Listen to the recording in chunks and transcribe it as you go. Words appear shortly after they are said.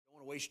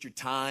waste your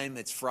time.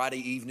 It's Friday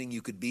evening.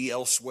 You could be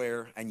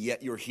elsewhere, and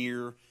yet you're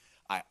here.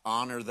 I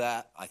honor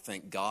that. I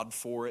thank God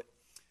for it.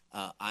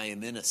 I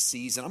am in a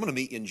season. I'm going to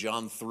meet you in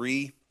John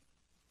 3,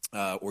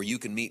 or you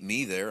can meet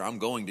me there. I'm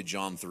going to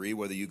John 3,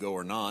 whether you go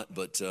or not,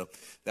 but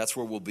that's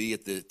where we'll be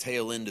at the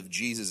tail end of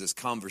Jesus'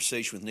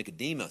 conversation with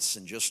Nicodemus.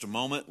 In just a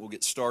moment, we'll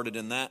get started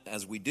in that.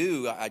 As we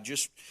do, I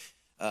just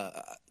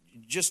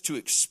to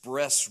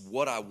express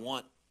what I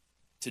want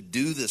to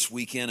do this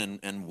weekend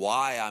and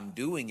why I'm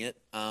doing it,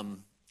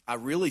 I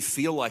really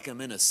feel like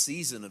I'm in a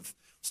season of,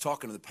 I was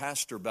talking to the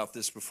pastor about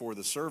this before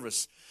the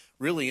service,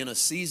 really in a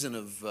season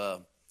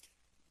of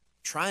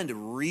trying to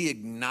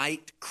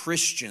reignite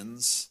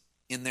Christians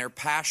in their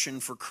passion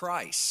for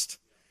Christ.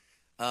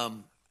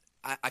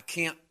 I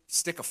can't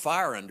stick a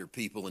fire under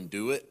people and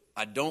do it.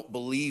 I don't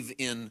believe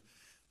in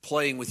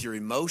playing with your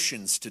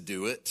emotions to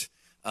do it,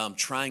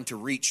 trying to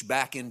reach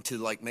back into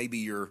like maybe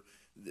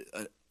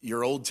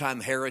your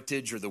old-time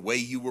heritage or the way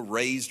you were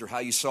raised or how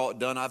you saw it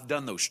done. I've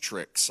done those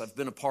tricks. I've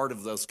been a part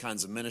of those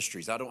kinds of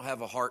ministries. I don't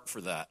have a heart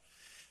for that.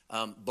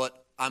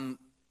 But I'm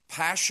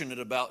passionate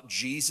about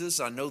Jesus.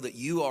 I know that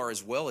you are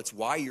as well. It's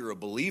why you're a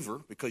believer,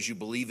 because you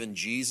believe in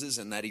Jesus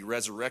and that he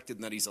resurrected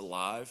and that he's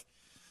alive.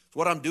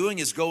 What I'm doing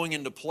is going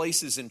into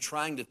places and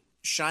trying to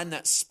shine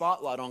that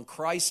spotlight on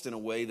Christ in a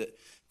way that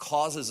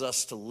causes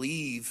us to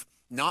leave,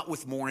 not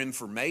with more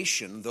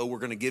information, though we're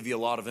going to give you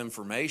a lot of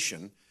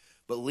information,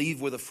 but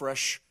leave with a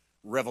fresh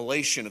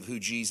revelation of who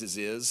Jesus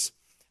is.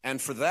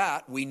 And for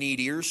that, we need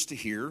ears to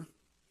hear,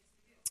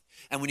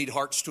 and we need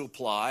hearts to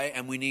apply,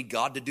 and we need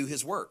God to do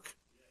his work.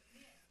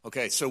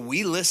 Okay, so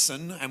we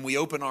listen, and we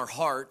open our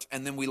heart,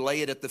 and then we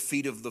lay it at the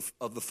feet of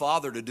the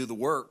Father to do the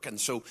work.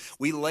 And so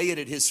we lay it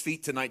at his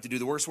feet tonight to do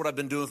the work. So what I've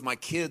been doing with my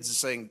kids is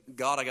saying,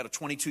 God, I got a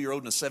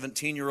 22-year-old and a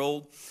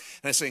 17-year-old. And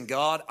I'm saying,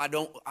 God, I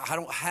don't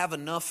have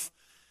enough.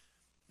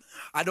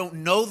 I don't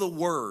know the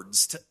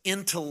words to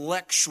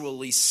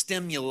intellectually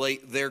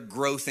stimulate their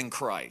growth in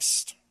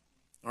Christ.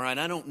 All right,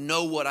 I don't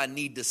know what I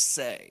need to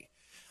say.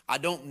 I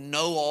don't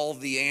know all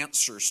the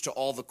answers to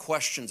all the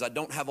questions. I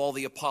don't have all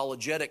the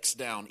apologetics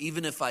down.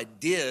 Even if I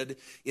did,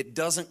 it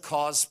doesn't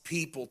cause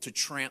people to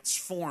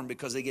transform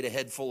because they get a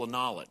head full of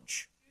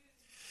knowledge.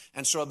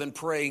 And so I've been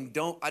praying,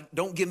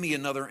 don't give me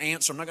another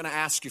answer. I'm not going to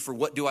ask you for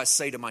what do I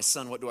say to my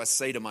son, what do I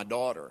say to my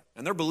daughter.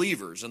 And they're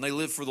believers and they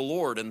live for the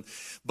Lord.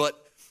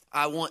 But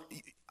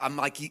I'm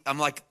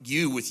like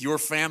you with your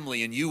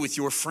family and you with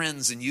your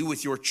friends and you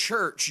with your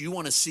church. You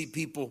want to see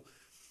people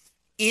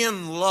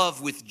in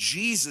love with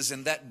Jesus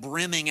and that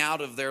brimming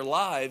out of their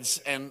lives.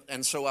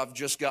 And so I've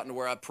just gotten to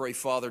where I pray,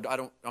 Father,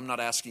 I'm not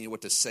asking you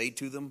what to say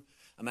to them.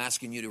 I'm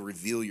asking you to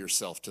reveal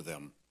yourself to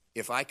them.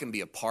 If I can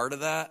be a part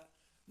of that,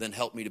 then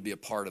help me to be a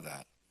part of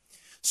that.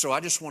 So I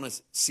just want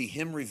to see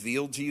him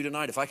revealed to you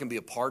tonight. If I can be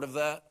a part of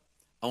that,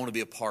 I want to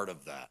be a part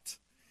of that.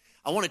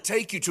 I want to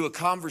take you to a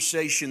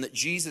conversation that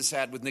Jesus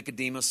had with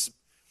Nicodemus.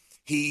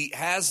 He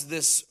has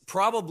this,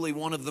 probably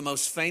one of the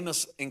most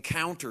famous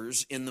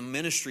encounters in the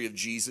ministry of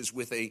Jesus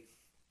with a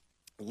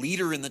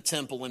leader in the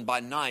temple and by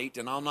night.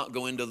 And I'll not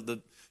go into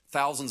the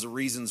thousands of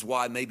reasons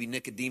why maybe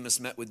Nicodemus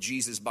met with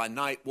Jesus by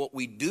night. What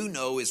we do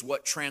know is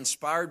what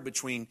transpired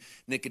between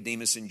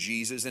Nicodemus and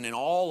Jesus. And in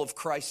all of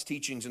Christ's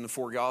teachings in the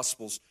four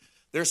Gospels,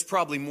 there's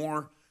probably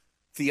more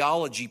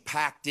theology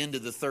packed into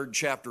the 3rd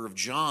chapter of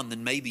John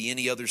than maybe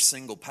any other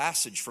single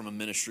passage from a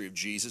ministry of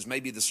Jesus,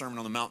 maybe the Sermon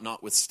on the Mount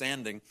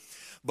notwithstanding.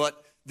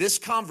 But this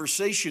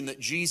conversation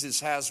that Jesus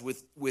has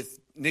with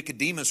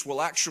Nicodemus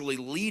will actually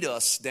lead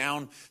us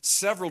down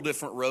several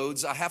different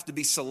roads. I have to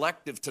be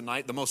selective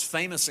tonight. The most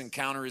famous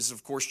encounter is,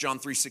 of course, John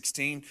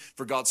 3:16.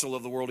 For God so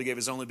loved the world, he gave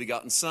his only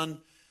begotten Son,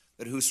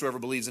 that whosoever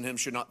believes in him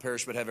should not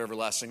perish but have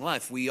everlasting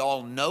life. We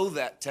all know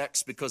that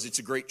text because it's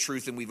a great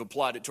truth and we've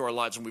applied it to our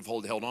lives and we've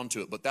held on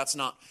to it. But that's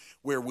not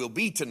where we'll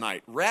be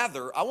tonight.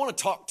 Rather, I want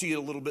to talk to you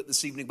a little bit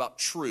this evening about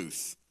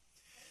truth.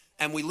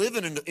 And we live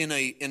in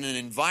an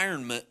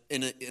environment,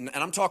 and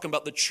I'm talking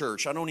about the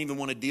church. I don't even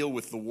want to deal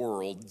with the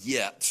world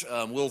yet.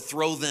 We'll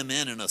throw them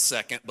in a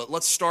second. But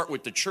let's start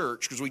with the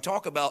church, because we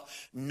talk about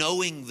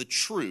knowing the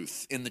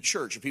truth in the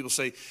church. And people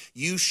say,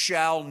 you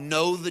shall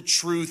know the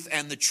truth,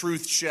 and the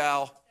truth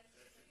shall.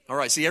 All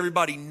right, see,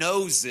 everybody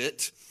knows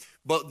it.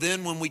 But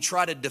then when we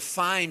try to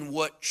define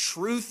what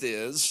truth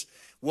is,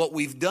 what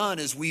we've done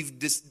is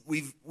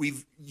we've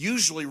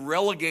usually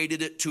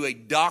relegated it to a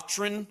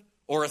doctrine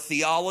or a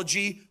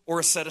theology, or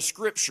a set of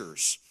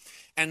scriptures.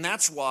 And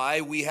that's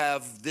why we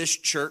have this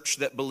church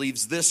that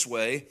believes this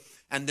way,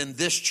 and then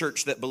this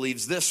church that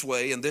believes this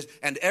way,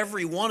 and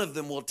every one of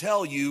them will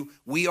tell you,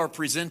 we are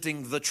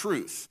presenting the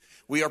truth.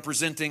 We are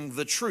presenting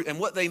the truth. And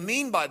what they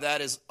mean by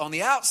that is, on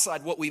the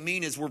outside, what we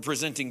mean is we're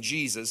presenting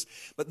Jesus.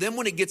 But then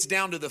when it gets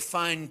down to the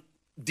fine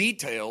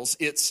details,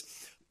 it's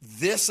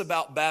this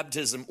about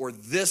baptism, or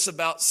this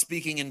about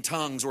speaking in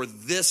tongues, or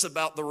this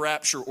about the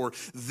rapture, or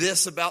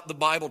this about the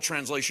Bible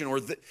translation,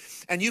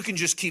 and you can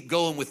just keep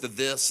going with the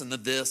this and the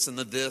this and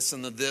the this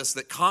and the this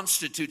that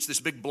constitutes this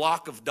big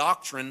block of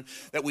doctrine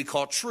that we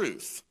call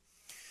truth.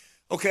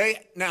 Okay,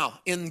 now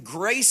in the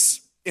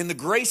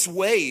grace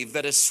wave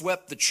that has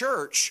swept the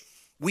church,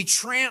 we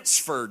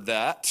transferred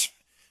that,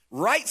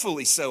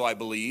 rightfully so, I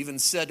believe,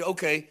 and said,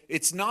 okay,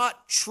 it's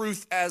not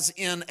truth as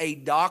in a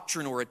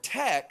doctrine or a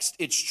text,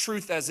 it's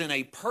truth as in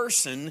a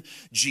person,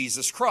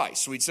 Jesus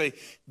Christ. So we'd say,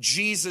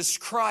 Jesus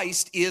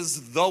Christ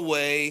is the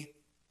way,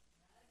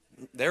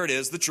 there it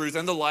is, the truth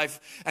and the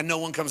life, and no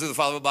one comes to the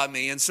Father but by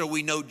me. And so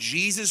we know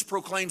Jesus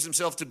proclaims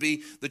himself to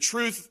be the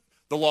truth.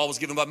 The law was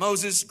given by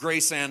Moses,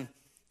 grace and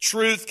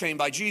truth came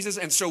by Jesus.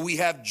 And so we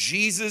have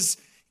Jesus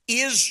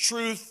is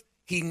truth.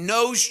 He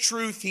knows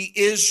truth. He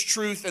is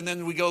truth. And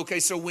then we go, okay,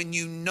 so when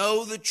you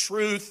know the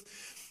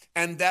truth,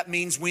 and that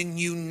means when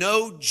you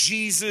know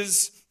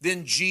Jesus,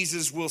 then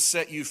Jesus will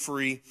set you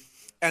free.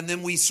 And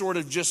then we sort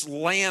of just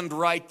land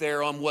right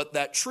there on what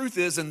that truth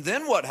is. And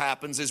then what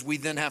happens is we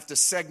then have to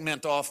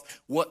segment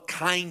off what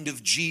kind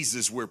of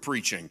Jesus we're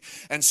preaching.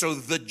 And so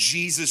the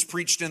Jesus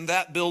preached in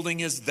that building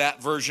is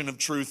that version of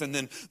truth. And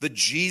then the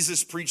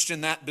Jesus preached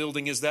in that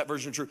building is that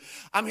version of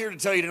truth. I'm here to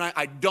tell you tonight,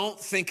 I don't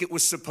think it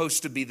was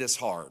supposed to be this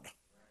hard.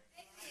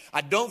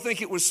 I don't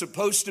think it was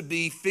supposed to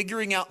be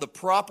figuring out the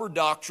proper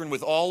doctrine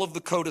with all of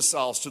the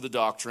codicils to the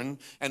doctrine,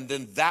 and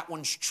then that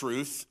one's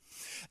truth.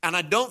 And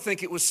I don't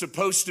think it was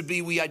supposed to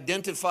be we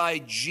identify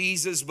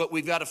Jesus, but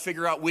we've got to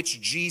figure out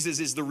which Jesus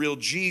is the real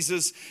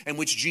Jesus and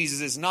which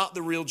Jesus is not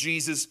the real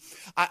Jesus.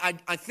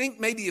 I think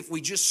maybe if we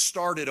just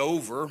started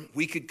over,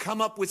 we could come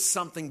up with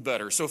something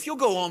better. So if you'll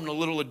go on a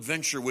little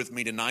adventure with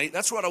me tonight,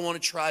 that's what I want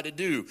to try to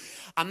do.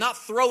 I'm not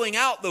throwing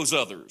out those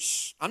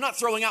others. I'm not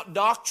throwing out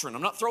doctrine.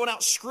 I'm not throwing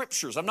out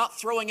scriptures. I'm not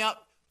throwing out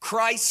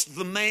Christ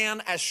the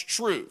man as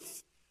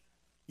truth.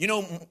 You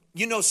know,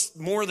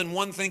 more than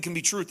one thing can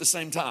be true at the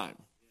same time.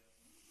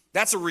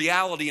 That's a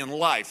reality in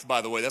life,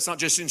 by the way. That's not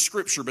just in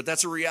Scripture, but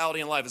that's a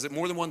reality in life, is that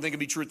more than one thing can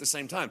be true at the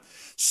same time.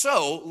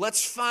 So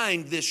let's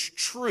find this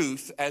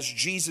truth as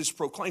Jesus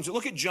proclaims it.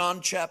 Look at John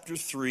chapter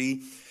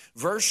 3,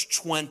 verse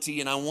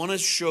 20, and I want to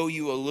show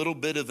you a little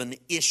bit of an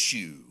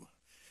issue.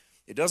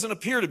 It doesn't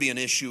appear to be an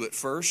issue at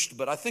first,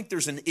 but I think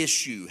there's an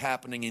issue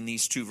happening in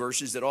these two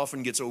verses that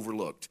often gets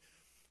overlooked.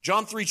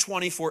 John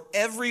 3:20, for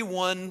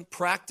everyone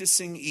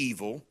practicing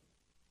evil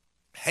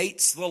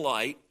hates the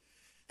light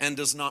and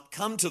does not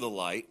come to the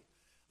light,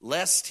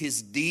 lest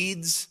his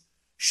deeds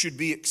should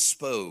be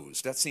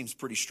exposed. That seems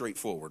pretty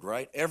straightforward,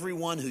 right?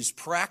 Everyone who's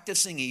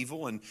practicing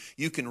evil, and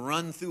you can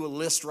run through a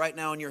list right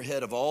now in your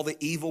head of all the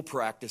evil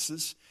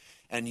practices,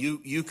 and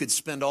you could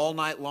spend all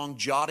night long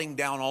jotting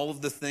down all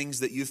of the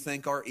things that you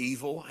think are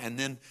evil, and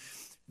then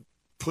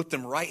put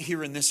them right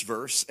here in this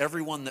verse.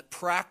 Everyone that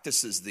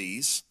practices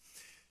these,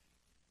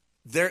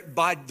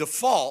 by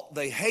default,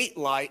 they hate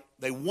light,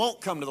 they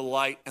won't come to the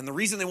light, and the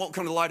reason they won't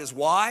come to the light is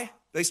why?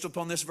 Based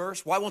upon this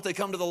verse, why won't they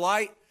come to the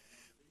light?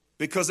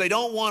 Because they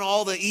don't want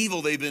all the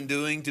evil they've been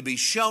doing to be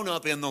shown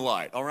up in the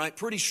light. All right,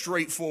 pretty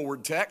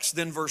straightforward text.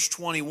 Then verse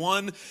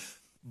 21,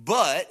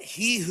 but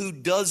he who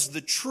does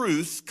the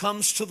truth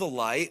comes to the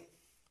light,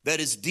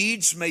 that his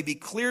deeds may be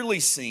clearly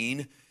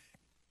seen,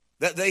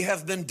 that they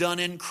have been done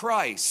in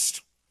Christ.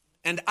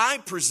 And I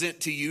present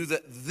to you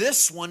that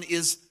this one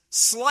is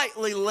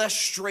slightly less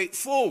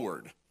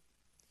straightforward.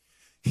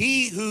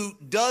 He who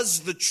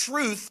does the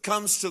truth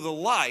comes to the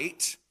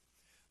light,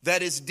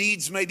 that his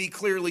deeds may be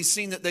clearly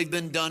seen, that they've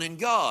been done in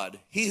God.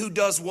 He who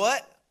does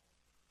what?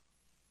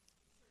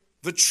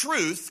 The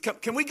truth.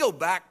 Can we go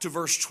back to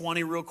verse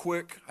 20 real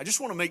quick? I just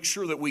want to make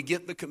sure that we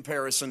get the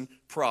comparison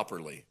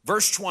properly.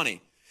 Verse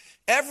 20.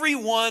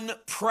 Everyone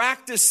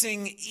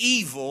practicing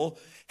evil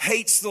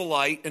hates the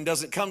light and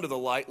doesn't come to the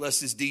light,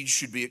 lest his deeds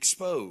should be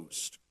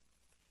exposed.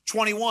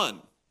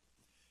 21.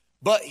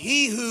 But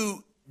he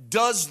who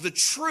does the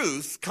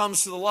truth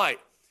comes to the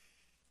light.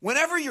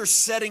 Whenever you're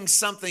setting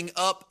something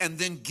up and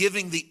then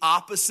giving the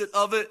opposite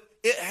of it,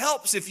 it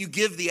helps if you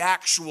give the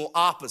actual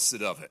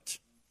opposite of it,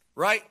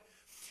 right?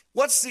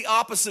 What's the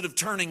opposite of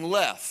turning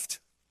left?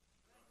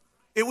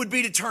 It would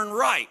be to turn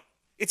right.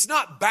 It's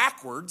not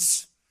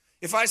backwards.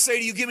 If I say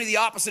to you, give me the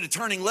opposite of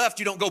turning left,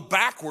 you don't go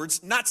backwards.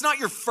 That's not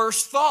your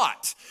first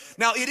thought.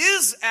 Now, it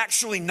is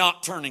actually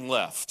not turning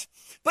left.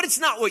 But it's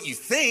not what you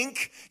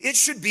think. It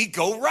should be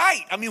go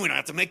right. I mean, we don't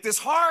have to make this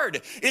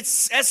hard.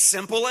 It's as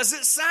simple as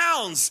it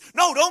sounds.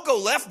 No, don't go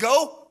left,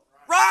 go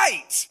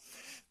right.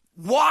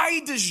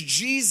 Why does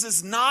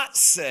Jesus not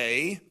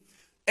say,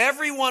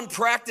 everyone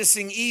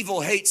practicing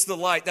evil hates the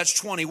light? That's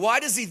 20.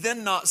 Why does he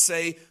then not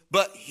say,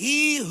 but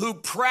he who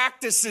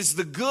practices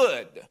the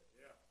good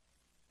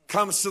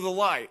comes to the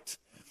light?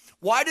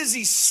 Why does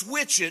he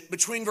switch it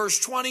between verse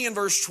 20 and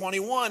verse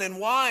 21?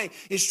 And why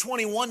is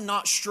 21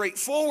 not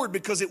straightforward?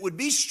 Because it would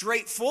be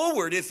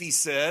straightforward if he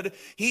said,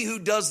 he who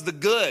does the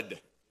good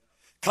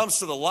comes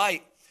to the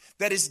light,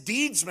 that his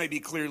deeds may be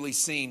clearly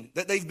seen,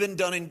 that they've been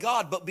done in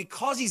God. But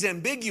because he's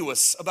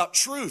ambiguous about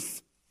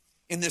truth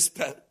in this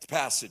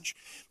passage,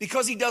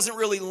 because he doesn't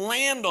really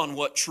land on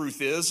what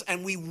truth is,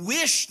 and we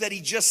wish that he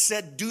just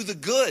said do the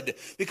good,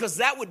 because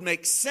that would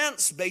make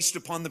sense based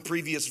upon the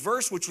previous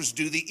verse, which was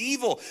do the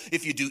evil.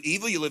 If you do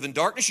evil, you live in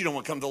darkness, you don't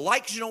want to come to the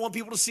light because you don't want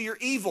people to see your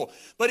evil.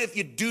 But if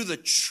you do the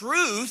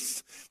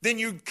truth, then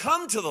you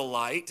come to the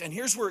light, and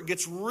here's where it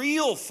gets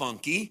real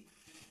funky.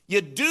 You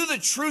do the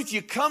truth,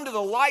 you come to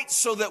the light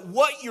so that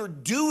what you're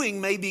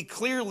doing may be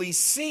clearly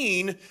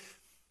seen,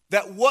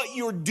 that what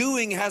you're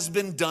doing has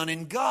been done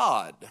in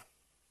God.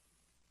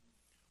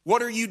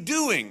 What are you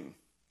doing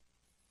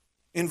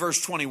in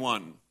verse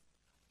 21?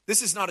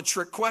 This is not a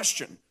trick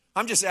question.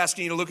 I'm just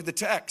asking you to look at the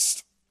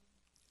text.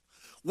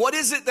 What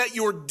is it that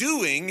you're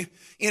doing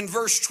in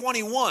verse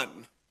 21?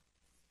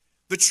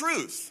 The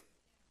truth.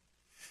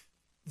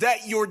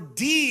 That your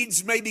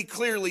deeds may be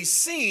clearly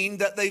seen,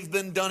 that they've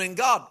been done in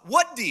God.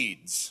 What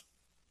deeds?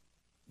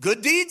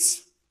 Good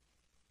deeds?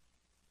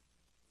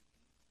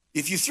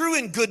 If you threw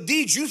in good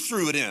deeds, you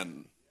threw it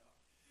in.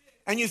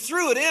 And you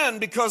threw it in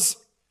because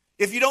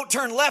if you don't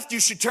turn left, you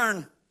should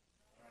turn.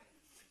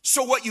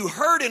 So what you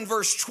heard in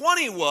verse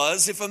 20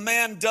 was, if a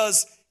man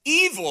does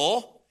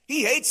evil,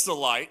 he hates the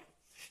light.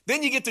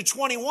 Then you get to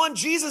 21,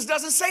 Jesus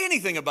doesn't say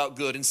anything about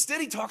good.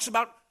 Instead, he talks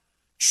about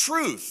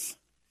truth.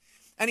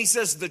 And he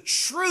says the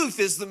truth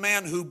is the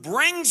man who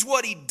brings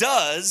what he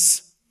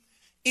does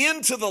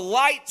into the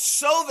light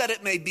so that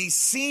it may be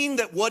seen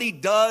that what he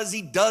does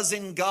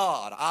in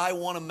God. I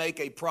want to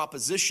make a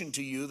proposition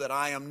to you that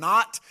I am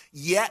not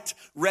yet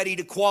ready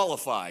to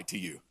qualify to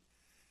you.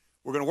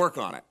 We're going to work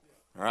on it,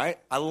 all right?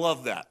 I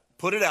love that.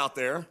 Put it out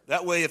there.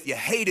 That way, if you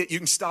hate it, you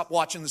can stop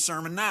watching the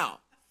sermon now.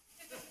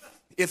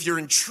 If you're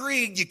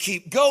intrigued, you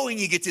keep going,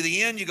 you get to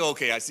the end, you go,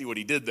 okay, I see what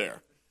he did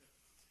there.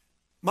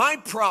 My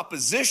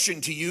proposition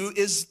to you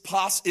is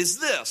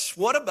this.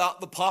 What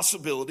about the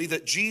possibility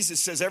that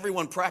Jesus says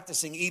everyone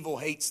practicing evil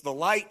hates the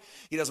light?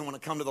 He doesn't want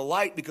to come to the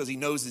light because he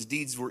knows his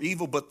deeds were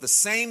evil. But the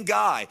same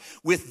guy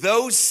with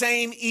those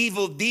same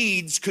evil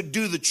deeds could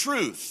do the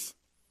truth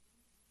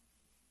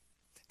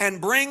and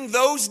bring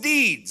those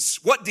deeds.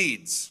 What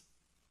deeds?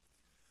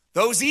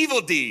 Those evil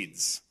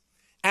deeds.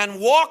 And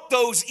walk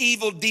those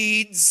evil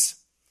deeds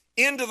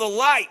into the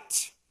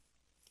light.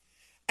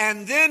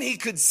 And then he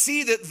could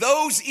see that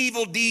those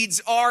evil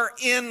deeds are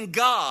in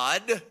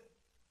God.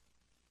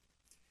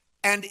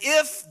 And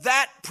if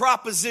that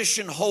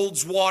proposition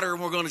holds water,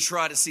 and we're going to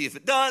try to see if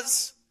it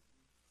does,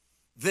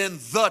 then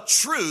the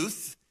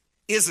truth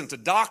isn't a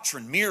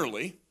doctrine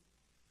merely.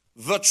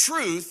 The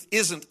truth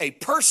isn't a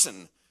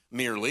person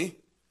merely.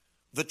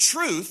 The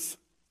truth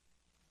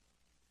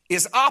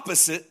is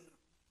opposite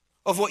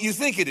of what you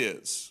think it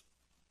is.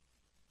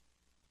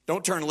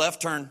 Don't turn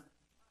left, turn.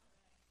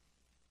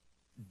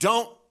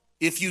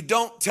 If you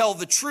don't tell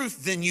the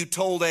truth, then you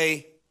told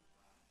a.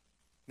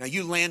 Now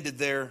you landed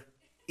there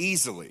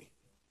easily,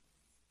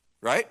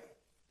 right?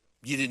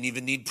 You didn't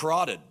even need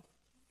prodded.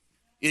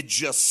 It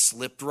just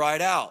slipped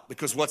right out.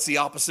 Because what's the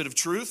opposite of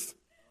truth?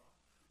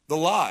 The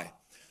lie.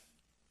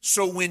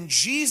 So when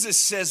Jesus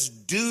says,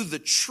 do the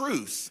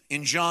truth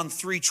in John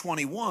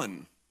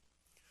 3:21,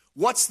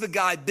 what's the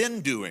guy been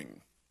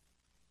doing?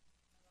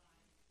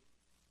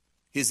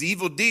 His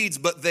evil deeds,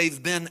 but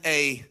they've been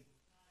a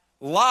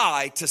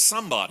lie to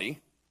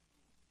somebody.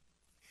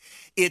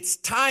 It's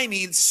time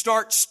he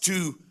starts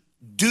to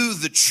do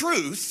the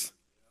truth.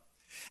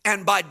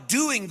 And by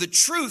doing the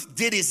truth,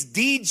 did his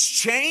deeds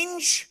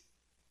change?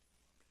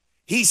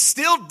 He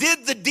still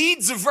did the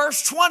deeds of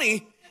verse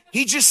 20.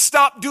 He just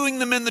stopped doing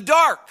them in the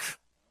dark.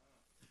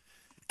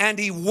 And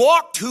he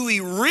walked who he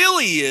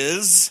really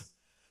is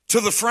to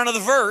the front of the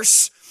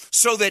verse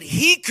so that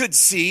he could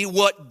see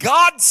what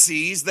God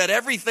sees, that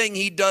everything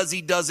he does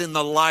in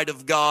the light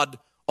of God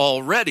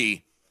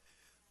already.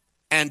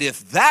 And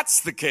if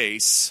that's the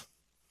case,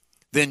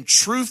 then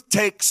truth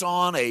takes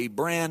on a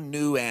brand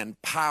new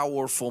and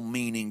powerful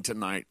meaning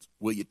tonight.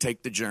 Will you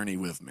take the journey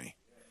with me?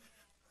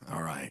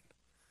 All right.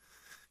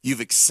 You've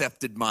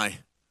accepted my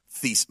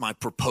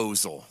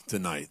proposal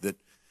tonight.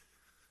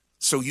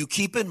 So you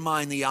keep in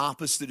mind the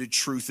opposite of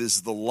truth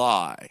is the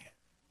lie.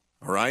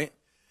 All right?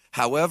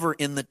 However,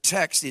 in the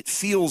text, it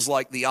feels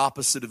like the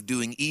opposite of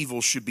doing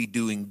evil should be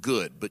doing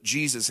good. But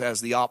Jesus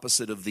has the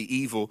opposite of the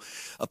evil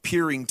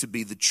appearing to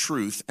be the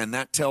truth. And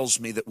that tells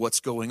me that what's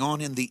going on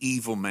in the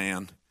evil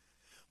man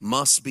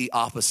must be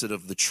opposite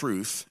of the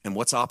truth. And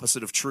what's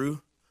opposite of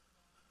true?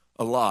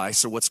 A lie.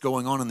 So what's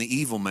going on in the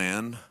evil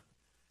man,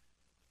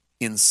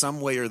 in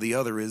some way or the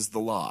other, is the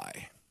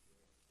lie.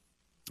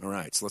 All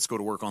right, so let's go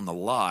to work on the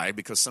lie,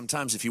 because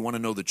sometimes if you want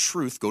to know the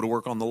truth, go to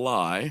work on the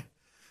lie.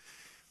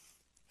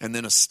 And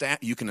then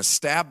you can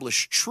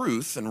establish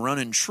truth and run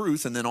in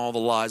truth, and then all the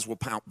lies will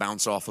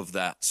bounce off of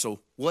that. So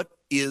what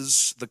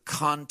is the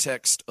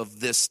context of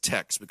this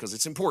text? Because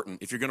it's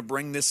important if you're going to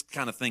bring this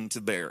kind of thing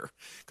to bear.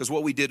 Because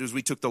what we did is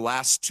we took the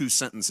last two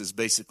sentences,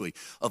 basically,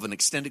 of an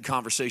extended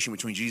conversation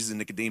between Jesus and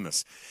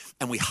Nicodemus,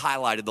 and we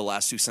highlighted the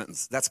last two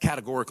sentences. That's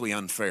categorically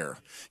unfair.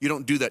 You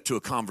don't do that to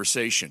a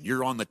conversation.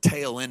 You're on the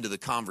tail end of the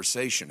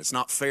conversation. It's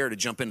not fair to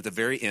jump in at the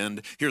very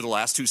end, hear the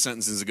last two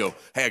sentences, and go,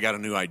 hey, I got a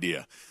new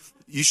idea.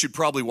 You should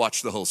probably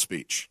watch the whole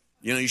speech.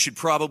 You should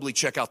probably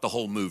check out the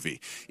whole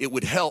movie. It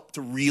would help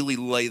to really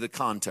lay the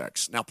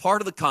context. Now,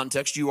 part of the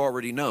context you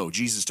already know.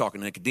 Jesus is talking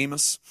to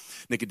Nicodemus.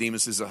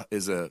 Nicodemus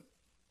is a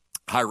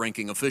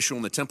high-ranking official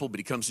in the temple, but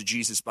he comes to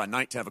Jesus by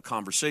night to have a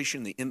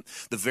conversation.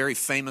 The very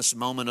famous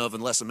moment of,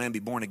 unless a man be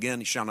born again,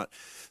 he shall not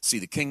see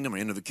the kingdom or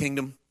enter the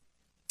kingdom.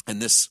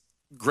 And this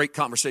great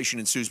conversation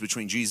ensues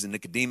between Jesus and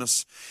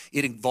Nicodemus.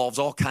 It involves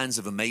all kinds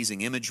of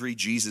amazing imagery.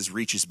 Jesus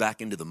reaches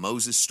back into the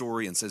Moses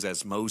story and says,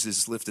 as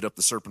Moses lifted up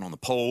the serpent on the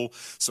pole,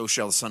 so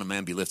shall the Son of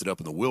Man be lifted up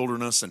in the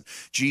wilderness. And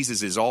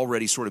Jesus is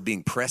already sort of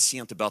being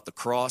prescient about the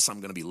cross. I'm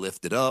going to be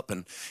lifted up,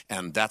 and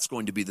that's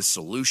going to be the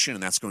solution,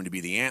 and that's going to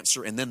be the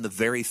answer. And then the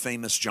very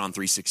famous John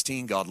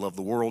 3:16, God loved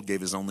the world,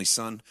 gave his only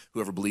Son.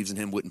 Whoever believes in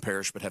him wouldn't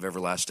perish but have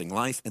everlasting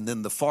life. And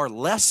then the far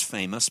less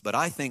famous, but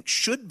I think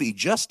should be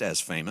just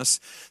as famous,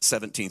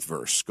 17th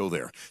verse. Go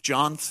there.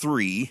 John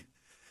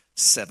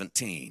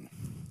 3:17.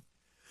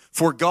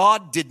 For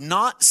God did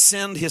not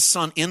send his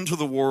Son into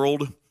the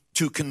world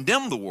to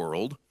condemn the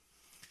world,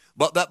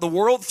 but that the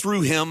world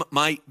through him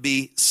might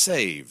be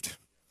saved.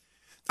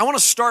 I want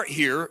to start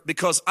here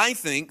because I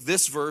think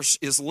this verse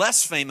is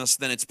less famous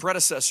than its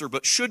predecessor,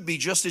 but should be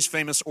just as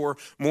famous or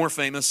more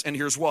famous. And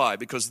here's why.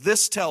 Because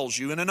this tells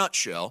you in a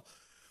nutshell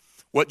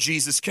what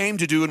Jesus came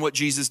to do and what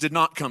Jesus did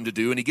not come to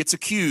do. And he gets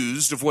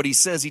accused of what he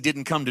says he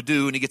didn't come to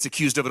do, and he gets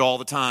accused of it all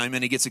the time,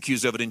 and he gets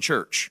accused of it in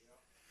church.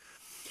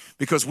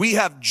 Because we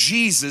have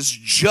Jesus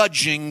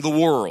judging the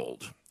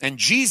world. And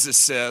Jesus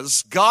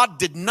says, God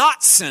did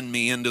not send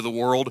me into the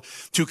world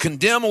to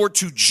condemn or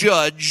to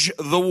judge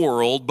the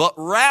world, but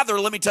rather,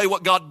 let me tell you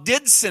what God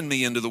did send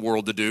me into the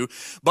world to do,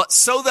 but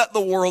so that the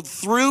world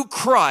through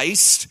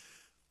Christ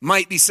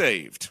might be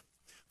saved.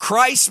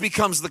 Christ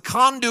becomes the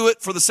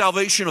conduit for the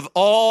salvation of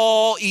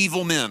all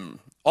evil men.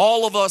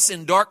 All of us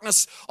in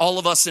darkness, all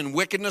of us in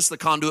wickedness, the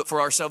conduit for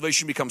our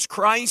salvation becomes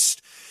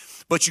Christ.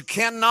 But you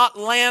cannot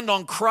land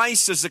on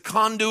Christ as a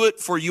conduit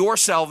for your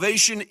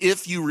salvation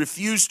if you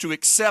refuse to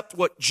accept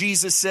what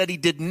Jesus said he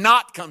did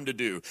not come to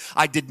do.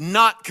 I did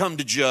not come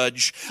to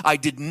judge. I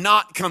did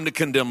not come to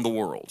condemn the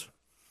world.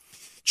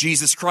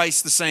 Jesus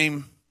Christ the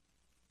same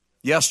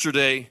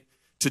yesterday,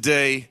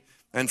 today,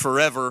 and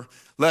forever.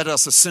 Let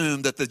us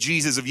assume that the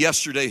Jesus of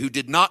yesterday who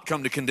did not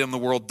come to condemn the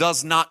world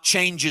does not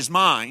change his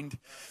mind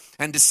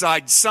and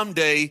decide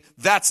someday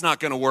that's not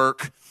going to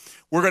work.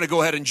 We're going to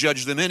go ahead and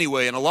judge them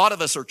anyway. And a lot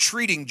of us are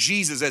treating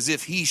Jesus as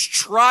if he's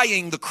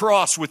trying the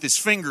cross with his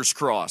fingers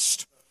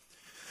crossed.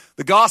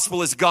 The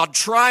gospel is God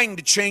trying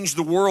to change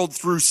the world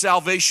through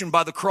salvation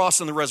by the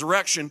cross and the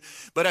resurrection.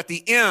 But at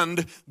the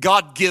end,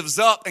 God gives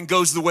up and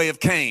goes the way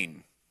of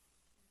Cain.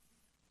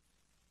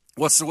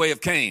 What's the way of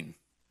Cain?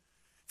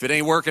 If it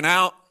ain't working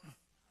out,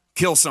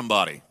 kill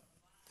somebody.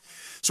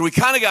 So we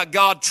kind of got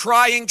God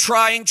trying.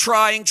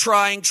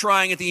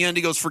 At the end,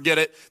 he goes, forget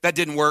it. That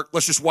didn't work.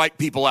 Let's just wipe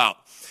people out.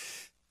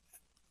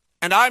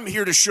 And I'm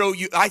here to show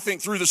you, I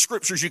think through the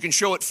scriptures, you can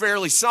show it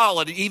fairly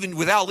solid, even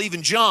without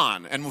even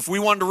John. And if we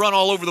wanted to run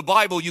all over the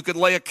Bible, you could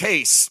lay a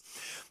case.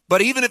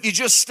 But even if you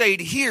just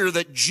stayed here,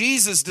 that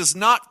Jesus does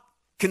not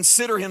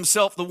consider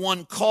himself the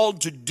one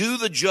called to do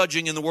the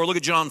judging in the world. Look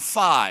at John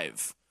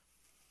 5.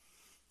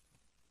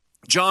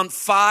 John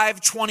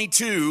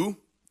 5:22.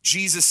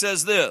 Jesus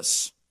says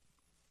this,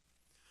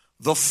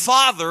 the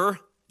Father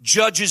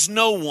judges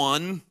no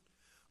one,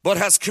 but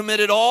has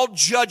committed all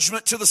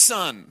judgment to the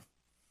Son.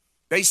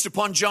 Based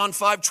upon John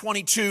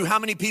 5:22, how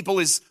many people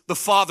is the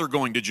Father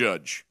going to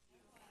judge?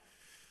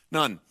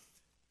 None.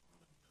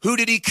 Who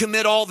did he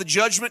commit all the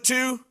judgment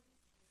to?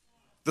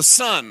 The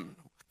Son.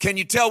 Can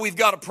you tell we've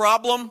got a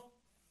problem?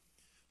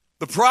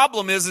 The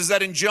problem is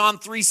that in John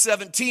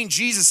 3:17,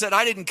 Jesus said,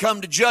 I didn't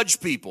come to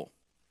judge people.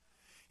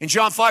 In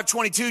John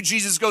 5:22,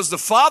 Jesus goes, the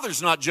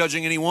Father's not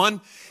judging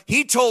anyone.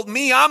 He told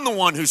me I'm the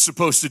one who's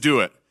supposed to do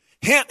it.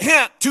 Hint,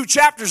 hint, 2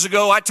 chapters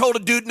ago, I told a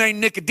dude named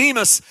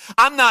Nicodemus,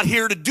 I'm not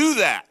here to do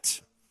that.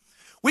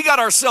 We got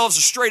ourselves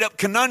a straight up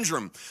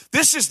conundrum.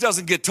 This just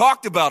doesn't get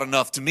talked about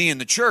enough to me in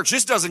the church.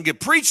 This doesn't get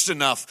preached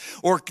enough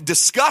or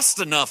discussed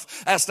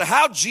enough as to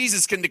how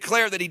Jesus can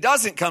declare that he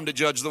doesn't come to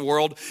judge the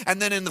world.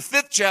 And then in the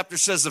 5th chapter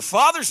says the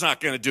Father's not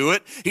going to do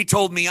it. He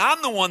told me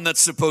I'm the one that's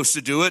supposed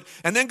to do it.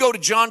 And then go to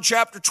John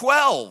chapter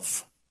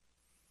 12.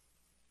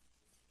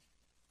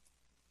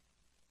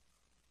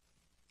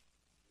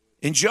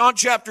 In John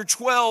chapter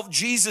 12,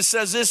 Jesus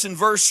says this in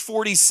verse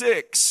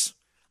 46.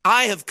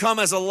 I have come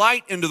as a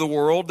light into the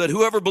world, that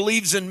whoever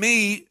believes in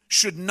me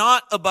should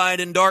not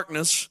abide in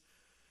darkness.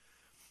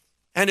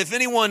 And if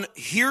anyone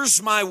hears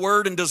my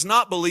word and does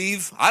not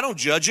believe, I don't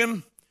judge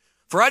him.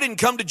 For I didn't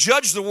come to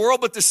judge the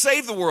world, but to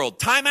save the world.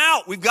 Time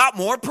out. We've got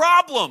more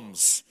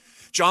problems.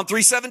 John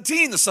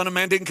 3:17, the Son of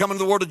Man didn't come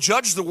into the world to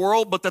judge the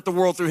world, but that the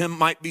world through him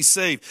might be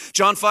saved.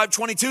 John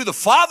 5:22, the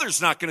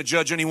Father's not going to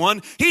judge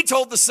anyone. He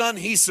told the Son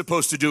he's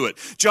supposed to do it.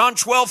 John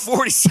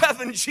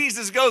 12:47,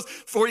 Jesus goes,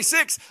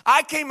 46,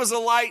 I came as a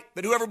light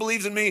that whoever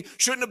believes in me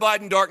shouldn't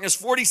abide in darkness.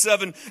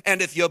 47,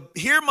 and if you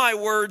hear my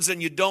words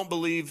and you don't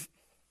believe,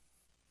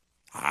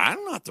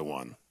 I'm not the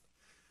one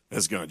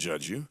that's going to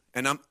judge you.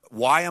 And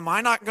why am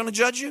I not going to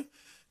judge you?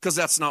 Because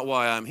that's not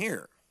why I'm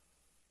here.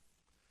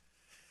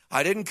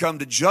 I didn't come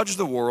to judge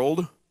the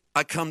world.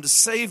 I come to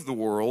save the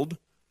world.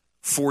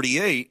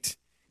 48,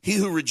 he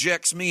who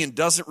rejects me and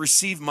doesn't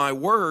receive my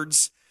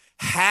words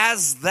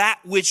has that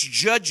which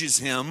judges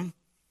him.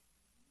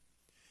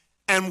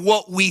 And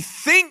what we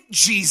think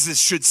Jesus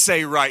should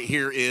say right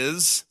here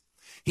is,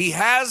 He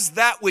has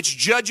that which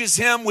judges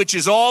him, which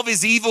is all of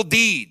his evil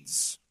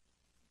deeds.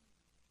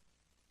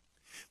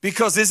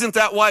 Because isn't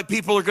that why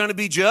people are going to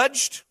be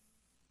judged?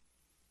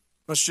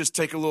 Let's just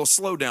take a little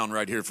slowdown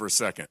right here for a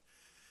second.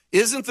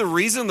 Isn't the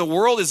reason the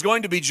world is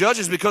going to be judged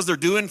is because they're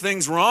doing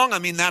things wrong? I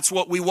mean, that's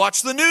what we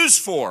watch the news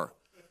for.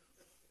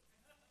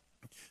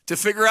 To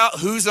figure out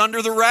who's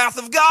under the wrath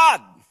of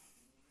God.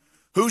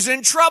 Who's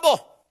in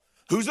trouble.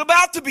 Who's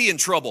about to be in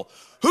trouble.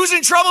 Who's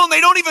in trouble and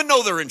they don't even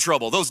know they're in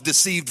trouble. Those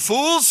deceived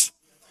fools.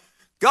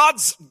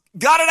 God's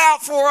got it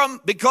out for them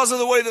because of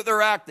the way that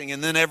they're acting.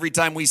 And then every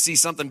time we see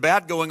something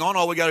bad going on,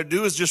 all we got to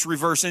do is just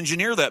reverse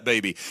engineer that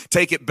baby.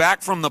 Take it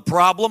back from the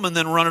problem and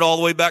then run it all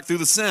the way back through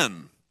the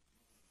sin.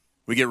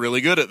 We get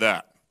really good at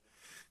that.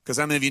 Because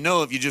how many of you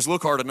know if you just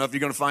look hard enough, you're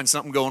going to find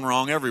something going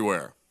wrong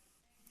everywhere.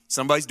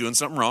 Somebody's doing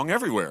something wrong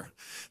everywhere.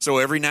 So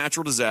every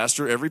natural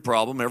disaster, every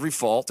problem, every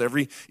fault,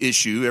 every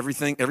issue,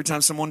 everything, every time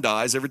someone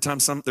dies, every time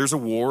there's a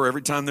war,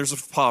 every time there's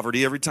a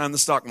poverty, every time the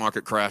stock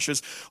market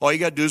crashes, all you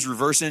got to do is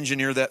reverse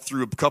engineer that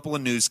through a couple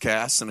of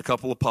newscasts and a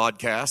couple of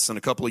podcasts and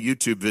a couple of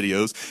YouTube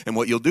videos. And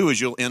what you'll do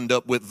is you'll end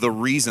up with the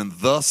reason,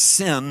 the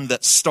sin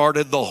that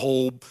started the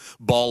whole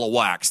ball of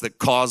wax, that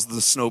caused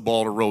the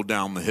snowball to roll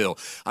down the hill.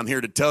 I'm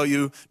here to tell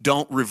you,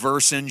 don't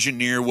reverse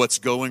engineer what's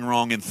going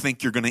wrong and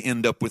think you're going to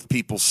end up with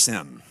people's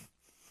sin.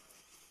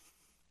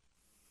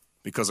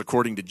 Because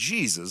according to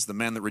Jesus, the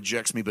man that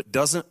rejects me but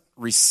doesn't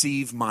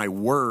receive my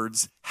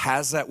words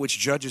has that which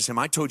judges him.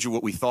 I told you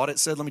what we thought it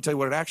said. Let me tell you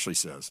what it actually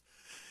says.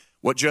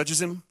 What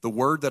judges him? The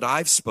word that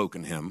I've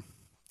spoken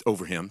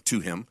over him, to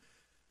him.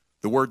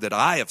 The word that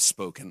I have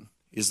spoken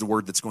is the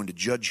word that's going to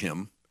judge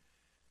him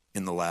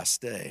in the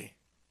last day.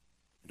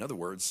 In other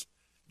words,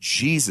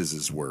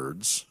 Jesus'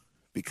 words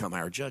become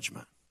our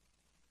judgment.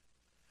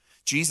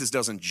 Jesus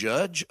doesn't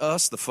judge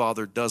us. The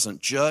Father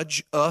doesn't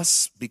judge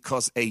us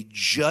because a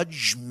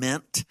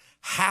judgment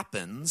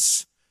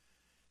happens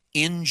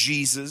in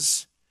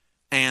Jesus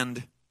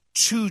and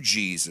to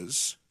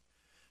Jesus.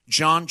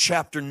 John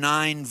chapter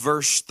 9,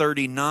 verse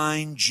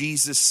 39,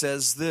 Jesus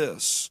says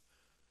this.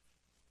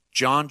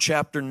 John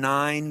chapter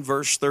 9,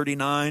 verse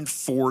 39,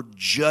 for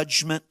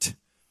judgment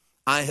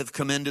I have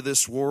come into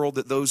this world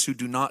that those who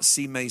do not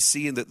see may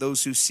see and that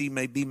those who see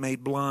may be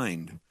made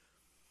blind.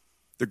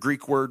 The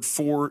Greek word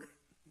for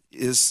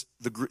is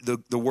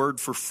the word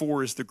for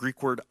 "for" is the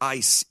Greek word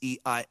eis,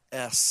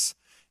 E-I-S.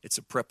 It's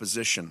a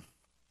preposition.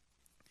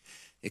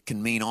 It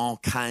can mean all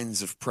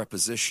kinds of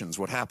prepositions.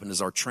 What happened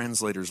is our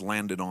translators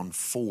landed on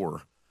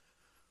 "for."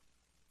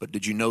 But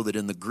did you know that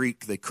in the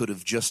Greek they could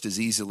have just as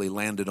easily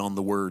landed on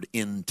the word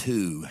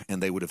 "into"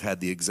 and they would have had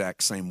the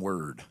exact same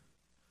word?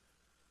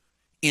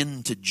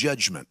 Into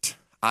judgment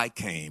I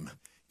came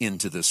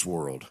into this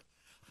world.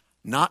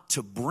 Not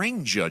to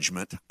bring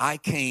judgment, I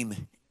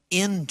came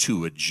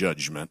into a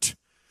judgment,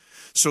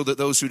 so that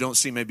those who don't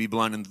see may be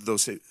blind, and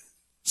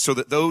so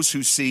that those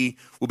who see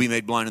will be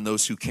made blind, and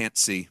those who can't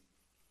see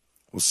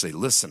will say,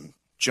 listen,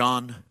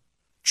 John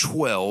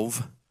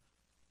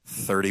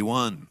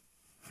 12:31.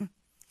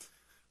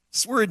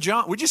 So we're in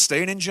John. We're just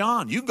staying in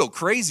John. You can go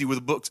crazy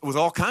with books, with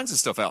all kinds of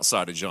stuff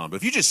outside of John, but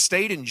if you just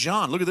stayed in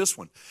John, look at this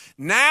one.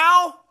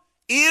 Now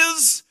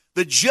is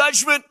the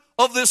judgment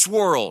of this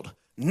world.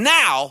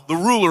 Now the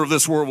ruler of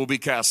this world will be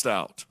cast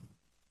out.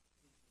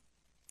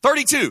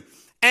 32,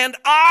 and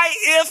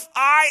if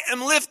I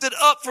am lifted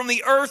up from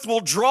the earth, will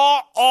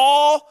draw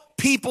all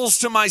peoples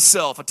to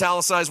myself.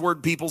 Italicized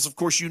word peoples, of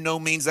course, you know,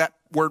 means that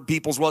word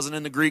peoples wasn't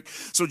in the Greek.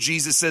 So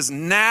Jesus says,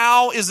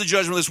 now is the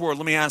judgment of this world.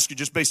 Let me ask you,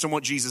 just based on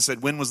what Jesus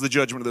said, when was the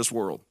judgment of this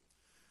world?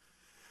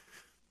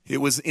 It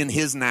was in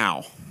his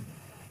now.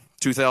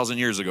 2,000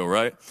 years ago,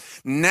 right?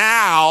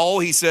 Now,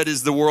 he said,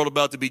 is the world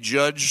about to be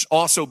judged.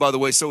 Also, by the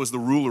way, so is the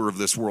ruler of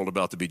this world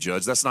about to be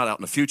judged. That's not out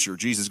in the future.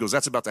 Jesus goes,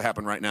 that's about to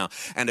happen right now.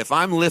 And if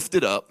I'm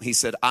lifted up, he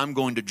said, I'm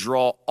going to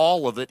draw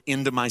all of it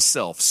into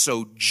myself.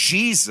 So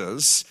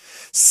Jesus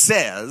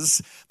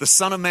says, the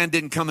Son of Man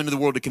didn't come into the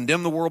world to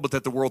condemn the world, but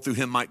that the world through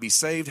him might be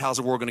saved. How's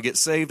the world going to get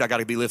saved? I got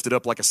to be lifted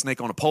up like a snake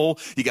on a pole.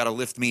 You got to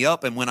lift me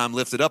up. And when I'm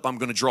lifted up, I'm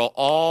going to draw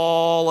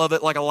all of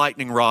it like a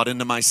lightning rod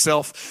into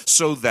myself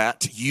so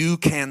that you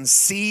can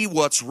see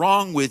what's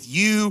wrong with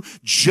you,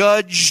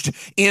 judged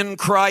in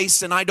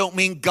Christ. And I don't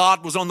mean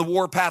God was on the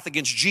warpath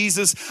against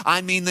Jesus.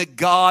 I mean that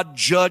God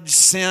judged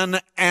sin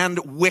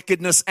and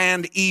wickedness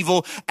and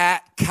evil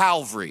at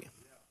Calvary.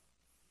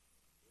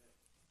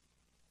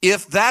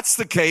 If that's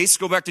the case,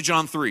 go back to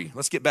John 3.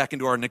 Let's get back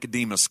into our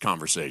Nicodemus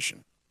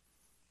conversation.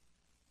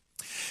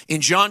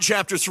 In John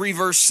chapter 3,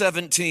 verse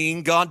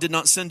 17, God did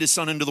not send his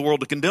Son into the world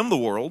to condemn the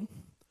world,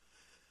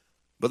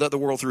 but that the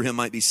world through him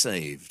might be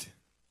saved.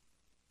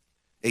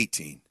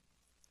 18.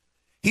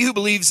 He who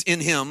believes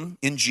in him,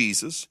 in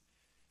Jesus,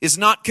 is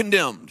not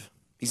condemned.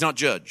 He's not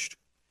judged.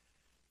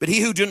 But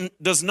he who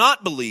does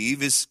not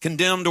believe is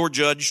condemned or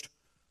judged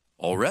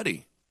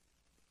already.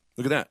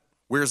 Look at that.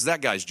 Where's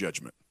that guy's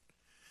judgment?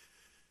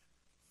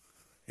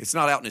 It's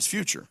not out in his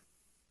future.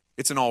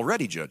 It's an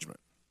already judgment.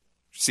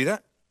 See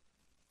that?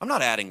 I'm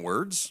not adding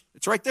words.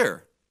 It's right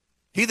there.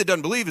 He that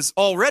doesn't believe is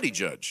already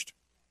judged.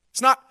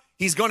 It's not,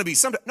 He's going to be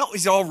someday. No,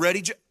 he's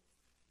already.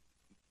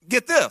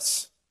 Get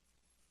this.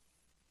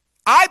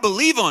 I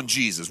believe on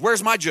Jesus.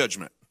 Where's my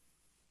judgment?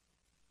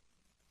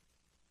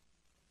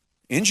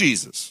 In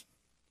Jesus.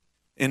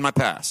 In my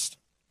past.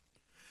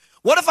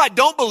 What if I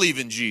don't believe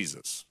in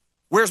Jesus?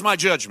 Where's my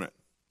judgment?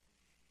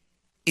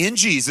 In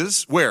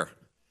Jesus. Where?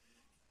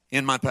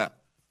 In my past.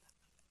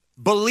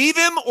 Believe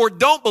him or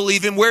don't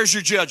believe him, where's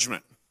your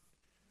judgment?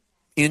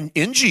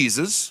 In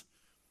Jesus.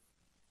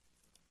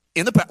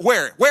 In the past.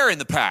 Where in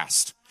the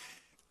past?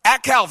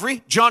 At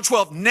Calvary, John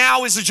 12,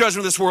 now is the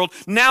judgment of this world.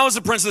 Now is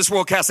the prince of this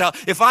world cast out.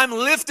 If I'm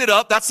lifted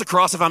up, that's the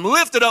cross. If I'm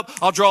lifted up,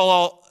 I'll draw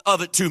all of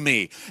it to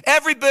me.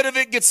 Every bit of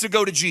it gets to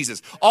go to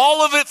Jesus.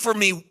 All of it for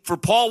me, for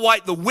Paul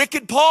White, the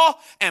wicked Paul,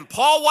 and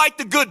Paul White,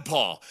 the good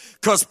Paul.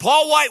 Because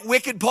Paul White,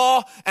 wicked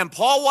Paul, and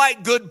Paul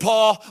White, good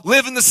Paul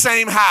live in the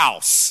same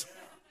house.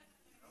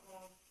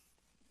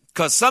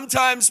 Because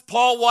sometimes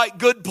Paul White,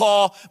 good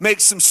Paul,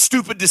 makes some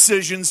stupid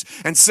decisions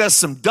and says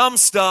some dumb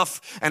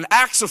stuff and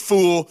acts a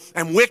fool,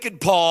 and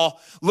wicked Paul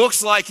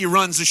looks like he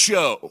runs a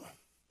show.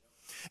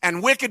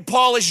 And wicked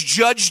Paul is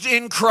judged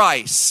in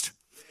Christ.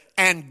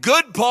 And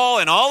good Paul,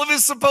 and all of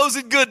his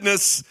supposed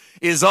goodness,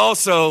 is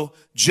also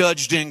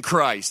judged in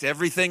Christ.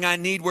 Everything I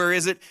need, where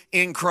is it?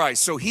 In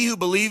Christ. So he who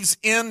believes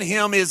in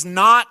him is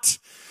not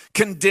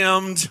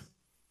condemned.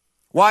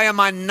 Why am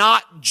I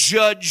not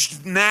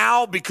judged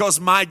now? Because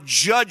my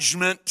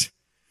judgment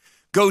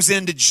goes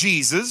into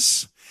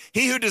Jesus.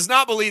 He who does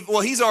not believe,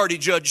 well, he's already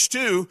judged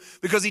too,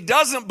 because he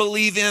doesn't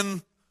believe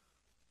in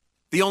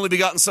the only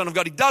begotten Son of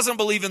God. He doesn't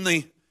believe in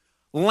the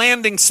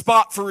landing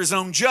spot for his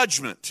own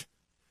judgment.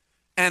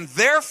 And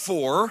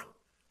therefore,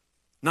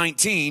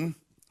 19,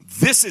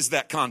 this is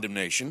that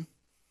condemnation.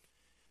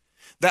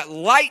 That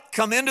light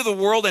come into the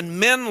world and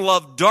men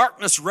love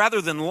darkness rather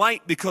than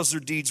light because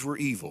their deeds were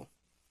evil.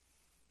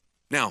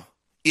 Now,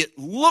 it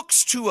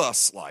looks to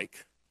us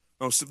like,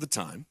 most of the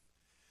time,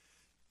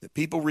 that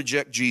people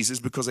reject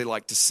Jesus because they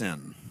like to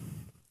sin.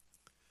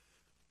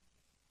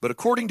 But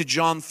according to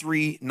John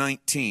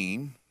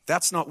 3:19,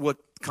 that's not what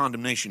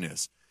condemnation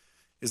is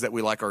that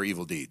we like our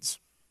evil deeds.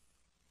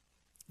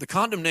 The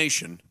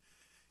condemnation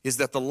is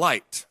that the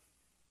light,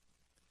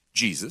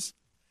 Jesus,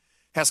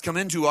 has come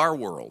into our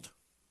world,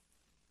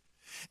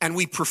 and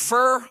we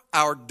prefer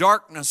our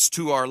darkness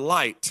to our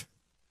light.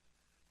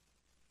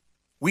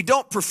 We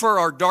don't prefer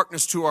our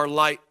darkness to our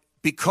light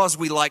because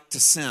we like to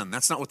sin.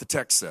 That's not what the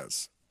text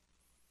says.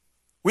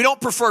 We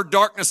don't prefer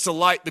darkness to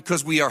light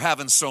because we are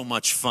having so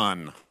much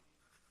fun.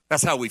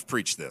 That's how we've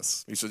preached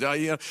this. We said, oh,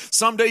 yeah,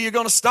 someday you're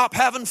going to stop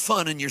having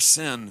fun in your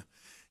sin.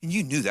 And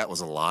you knew that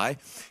was a lie.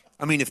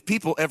 I mean, if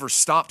people ever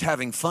stopped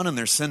having fun in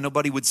their sin,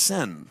 nobody would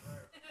sin.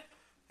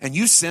 And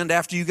you sinned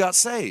after you got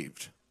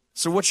saved.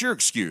 So what's your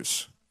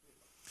excuse?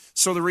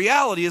 So the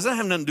reality is that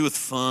has nothing to do with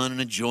fun and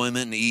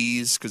enjoyment and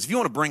ease. Because if you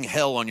want to bring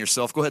hell on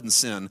yourself, go ahead and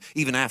sin,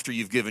 even after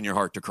you've given your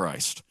heart to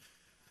Christ.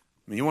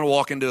 I mean, you want to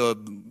walk into a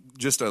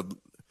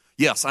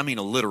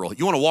literal.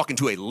 You want to walk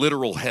into a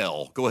literal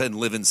hell, go ahead and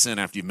live in sin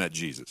after you've met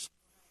Jesus.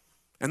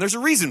 And there's a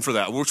reason for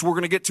that, which we're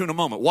going to get to in a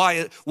moment.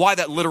 Why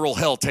that literal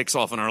hell takes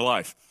off in our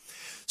life.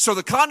 So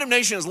the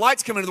condemnation is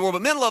lights come into the world,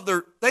 but men love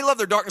their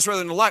darkness rather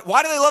than the light.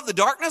 Why do they love the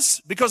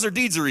darkness? Because their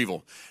deeds are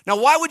evil. Now,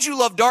 why would you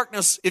love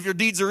darkness if your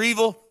deeds are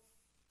evil?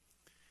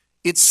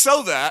 It's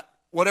so that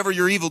whatever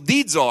your evil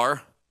deeds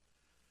are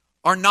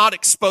not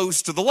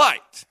exposed to the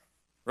light,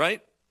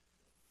 right?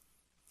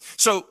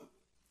 So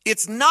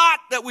it's not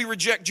that we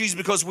reject Jesus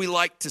because we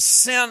like to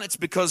sin. It's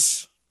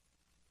because,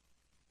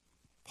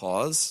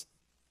 pause,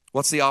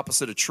 what's the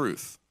opposite of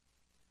truth?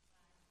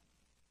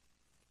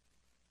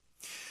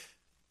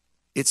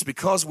 It's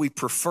because we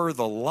prefer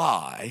the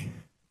lie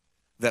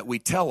that we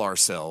tell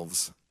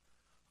ourselves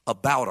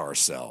about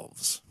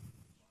ourselves.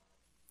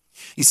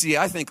 You see,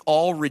 I think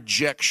all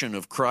rejection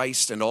of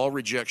Christ and all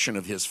rejection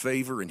of his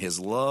favor and his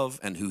love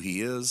and who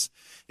he is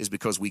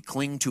because we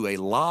cling to a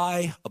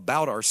lie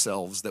about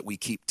ourselves that we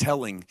keep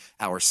telling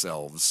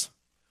ourselves.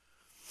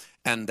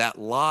 And that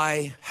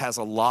lie has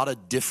a lot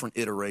of different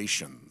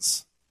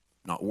iterations.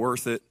 Not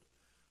worth it.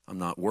 I'm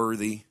not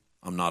worthy.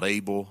 I'm not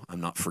able.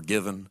 I'm not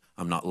forgiven.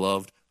 I'm not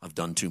loved. I've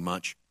done too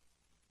much.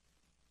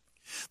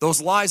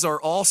 Those lies are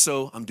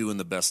also, I'm doing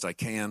the best I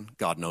can.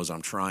 God knows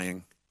I'm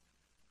trying.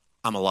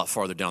 I'm a lot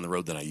farther down the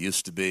road than I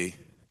used to be.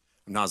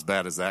 I'm not as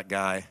bad as that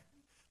guy.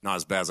 Not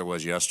as bad as I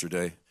was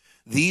yesterday.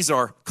 These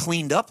are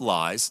cleaned up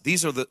lies.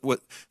 These are the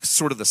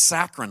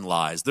saccharine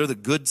lies. They're the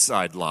good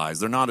side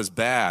lies. They're not as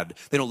bad.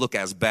 They don't look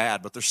as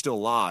bad, but they're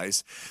still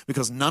lies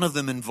because none of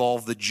them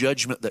involve the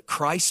judgment that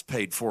Christ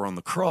paid for on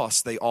the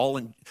cross. They all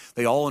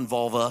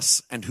involve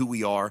us and who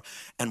we are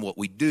and what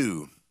we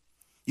do.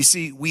 You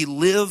see, we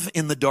live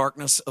in the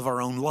darkness of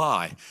our own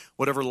lie.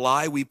 Whatever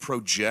lie we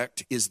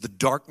project is the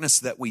darkness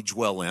that we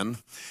dwell in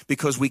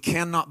because we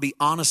cannot be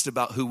honest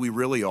about who we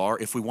really are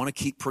if we want to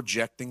keep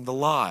projecting the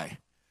lie.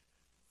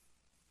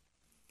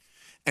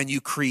 And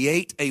you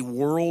create a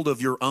world of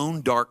your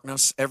own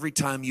darkness every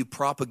time you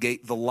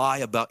propagate the lie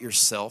about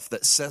yourself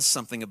that says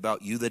something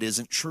about you that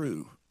isn't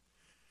true.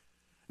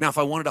 Now, if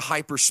I wanted to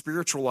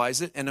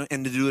hyper-spiritualize it and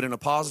to do it in a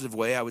positive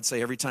way, I would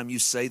say every time you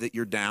say that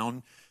you're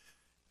down,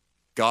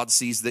 God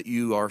sees that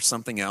you are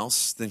something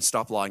else, then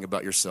stop lying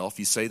about yourself.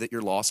 You say that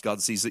you're lost,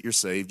 God sees that you're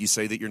saved. You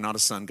say that you're not a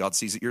son, God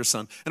sees that you're a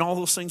son. And all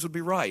those things would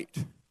be right.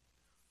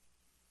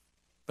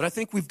 But I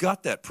think we've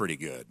got that pretty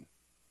good.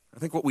 I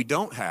think what we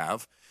don't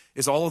have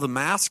is all of the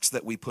masks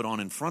that we put on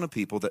in front of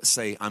people that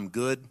say, I'm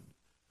good,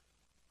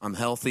 I'm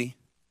healthy,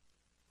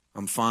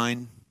 I'm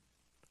fine,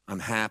 I'm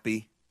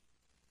happy,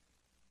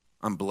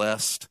 I'm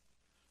blessed,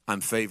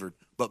 I'm favored.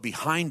 But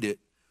behind it,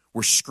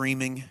 we're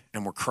screaming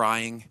and we're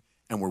crying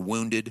and we're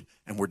wounded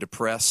and we're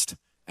depressed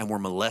and we're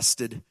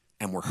molested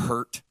and we're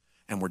hurt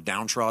and we're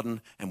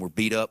downtrodden and we're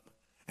beat up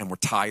and we're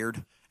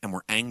tired and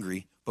we're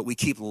angry. But we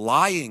keep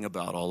lying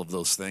about all of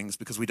those things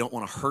because we don't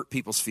want to hurt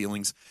people's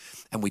feelings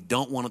and we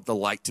don't want the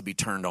light to be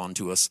turned on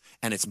to us.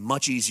 And it's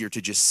much easier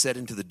to just set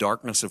into the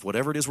darkness of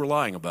whatever it is we're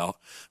lying about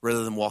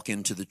rather than walk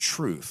into the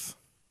truth.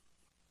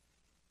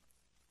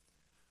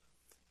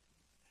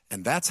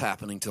 And that's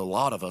happening to a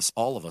lot of us,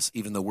 all of us,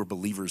 even though we're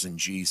believers in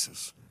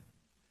Jesus.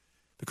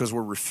 Because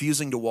we're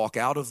refusing to walk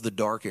out of the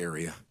dark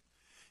area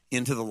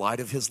into the light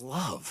of his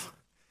love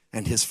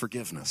and his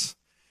forgiveness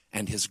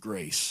and his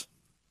grace.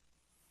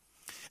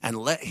 And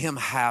let him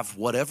have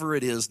whatever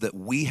it is that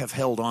we have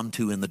held on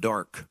to in the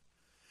dark,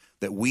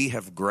 that we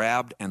have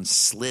grabbed and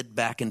slid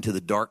back into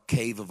the dark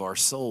cave of our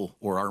soul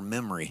or our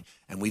memory,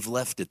 and we've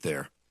left it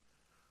there.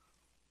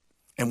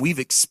 And we've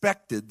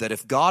expected that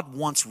if God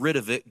wants rid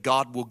of it,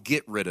 God will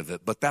get rid of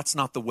it. But that's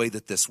not the way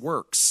that this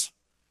works.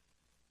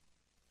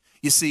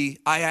 You see,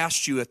 I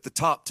asked you at the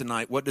top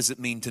tonight, what does it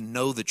mean to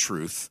know the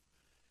truth?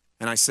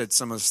 And I said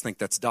some of us think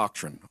that's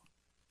doctrine.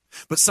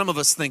 But some of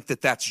us think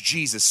that that's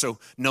Jesus, so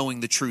knowing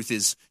the truth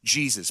is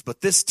Jesus.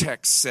 But this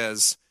text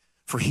says,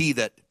 for he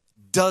that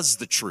does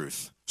the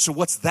truth. So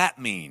what's that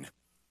mean?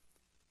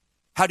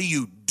 How do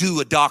you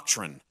do a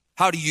doctrine?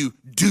 How do you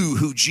do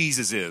who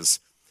Jesus is?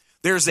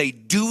 There's a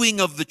doing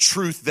of the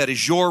truth that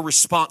is your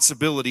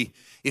responsibility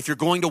if you're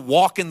going to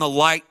walk in the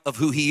light of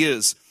who he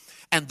is.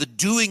 And the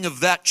doing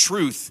of that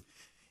truth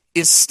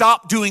is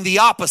stop doing the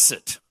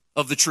opposite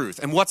of the truth.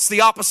 And what's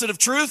the opposite of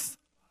truth?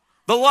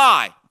 The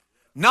lie.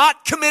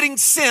 Not committing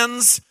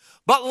sins,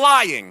 but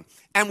lying.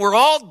 And we're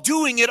all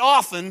doing it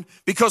often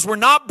because we're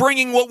not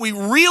bringing what we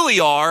really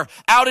are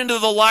out into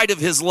the light of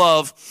his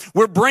love.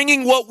 We're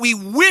bringing what we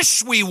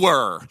wish we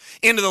were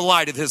into the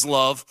light of his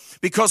love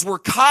because we're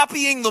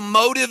copying the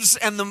motives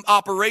and the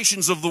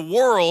operations of the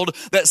world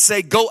that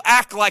say, go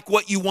act like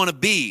what you want to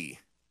be.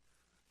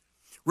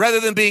 Rather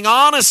than being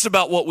honest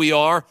about what we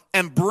are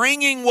and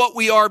bringing what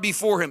we are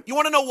before him. You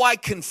want to know why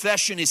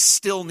confession is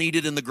still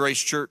needed in the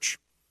Grace Church?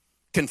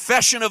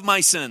 Confession of my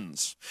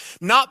sins.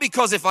 Not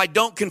because if I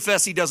don't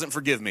confess, he doesn't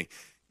forgive me.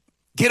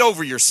 Get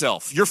over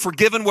yourself. You're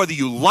forgiven whether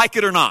you like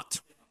it or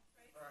not.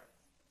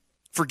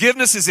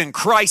 Forgiveness is in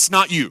Christ,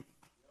 not you.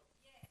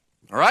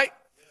 All right?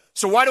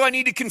 So why do I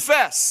need to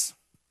confess?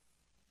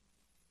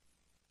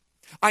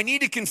 I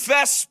need to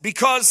confess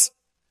because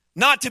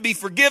not to be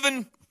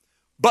forgiven,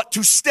 but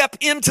to step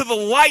into the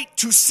light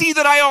to see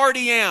that I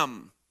already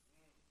am.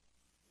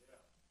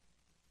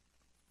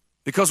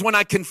 Because when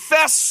I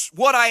confess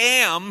what I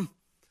am,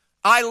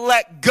 I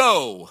let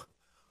go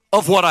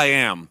of what I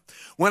am.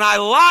 When I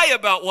lie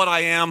about what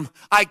I am,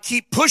 I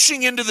keep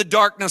pushing into the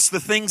darkness the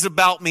things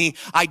about me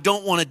I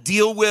don't want to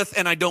deal with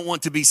and I don't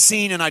want to be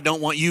seen and I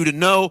don't want you to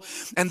know.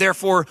 And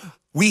therefore,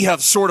 we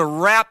have sort of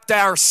wrapped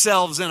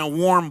ourselves in a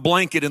warm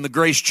blanket in the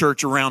Grace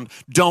Church around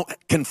don't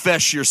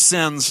confess your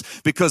sins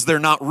because they're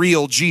not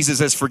real. Jesus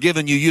has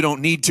forgiven you. You don't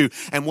need to.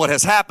 And what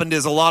has happened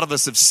is a lot of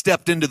us have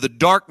stepped into the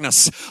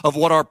darkness of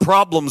what our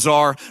problems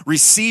are,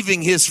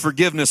 receiving his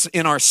forgiveness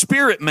in our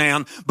spirit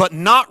man, but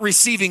not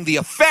receiving the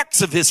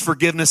effects of his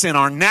forgiveness in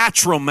our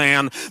natural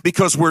man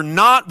because we're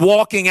not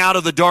walking out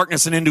of the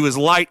darkness and into his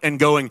light and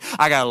going,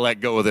 I got to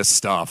let go of this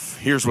stuff.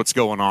 Here's what's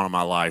going on in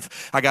my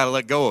life. I got to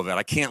let go of it.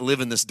 I can't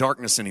live in this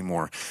darkness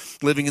anymore.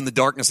 Living in the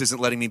darkness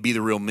isn't letting me be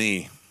the real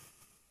me.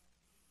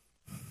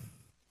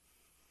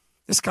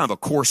 It's kind of a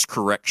course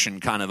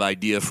correction kind of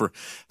idea for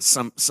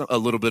a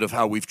little bit of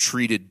how we've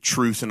treated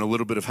truth and a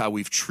little bit of how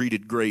we've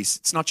treated grace.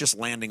 It's not just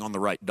landing on the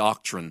right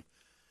doctrine.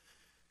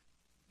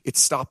 It's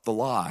stop the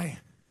lie.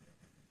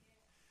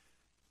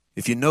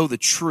 If you know the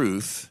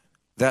truth,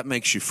 that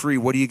makes you free.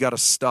 What do you got to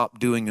stop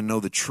doing to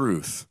know the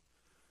truth?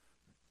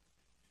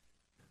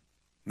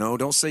 No,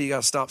 don't say you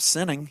got to stop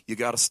sinning. You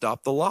got to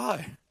stop the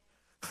lie.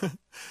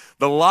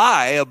 The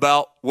lie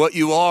about what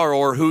you are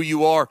or who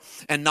you are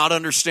and not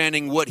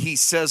understanding what he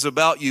says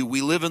about you.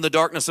 We live in the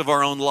darkness of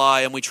our own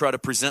lie and we try to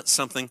present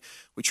something.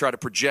 We try to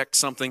project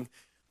something.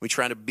 We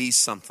try to be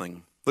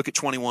something. Look at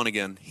 21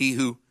 again. He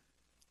who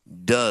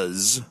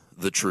does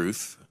the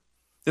truth.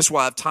 This is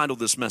why I've titled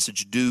this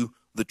message, Do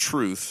the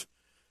Truth.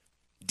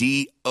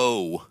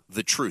 D-O,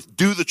 the truth.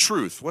 Do the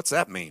truth. What's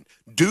that mean?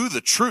 Do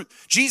the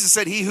truth. Jesus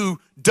said he who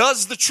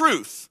does the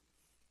truth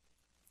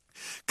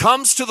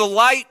comes to the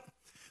light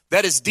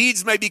that his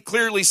deeds may be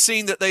clearly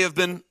seen that they have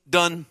been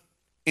done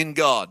in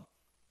God.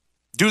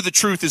 Do the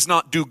truth is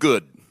not do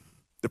good.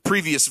 The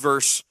previous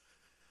verse,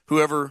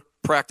 whoever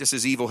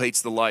practices evil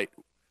hates the light.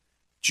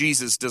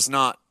 Jesus does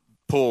not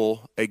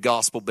pull a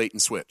gospel bait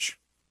and switch.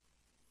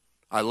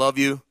 I love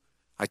you.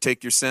 I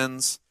take your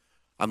sins.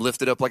 I'm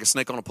lifted up like a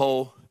snake on a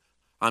pole.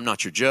 I'm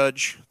not your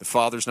judge. The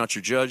Father's not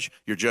your judge.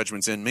 Your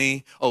judgment's in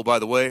me. Oh, by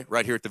the way,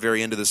 right here at the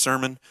very end of the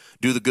sermon,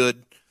 do the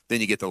good,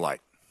 then you get the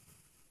light.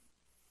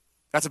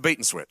 That's a bait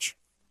and switch.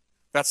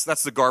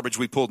 That's the garbage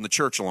we pulled in the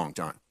church for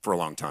a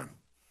long time.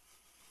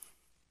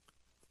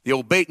 The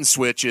old bait and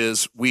switch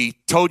is we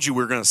told you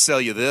we were going to sell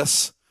you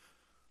this,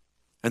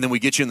 and then we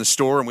get you in the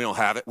store and we don't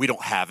have it. We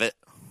don't have it.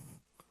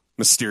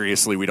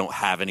 Mysteriously, we don't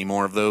have any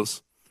more of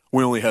those.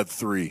 We only had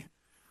 3.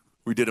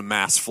 We did a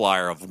mass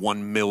flyer of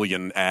 1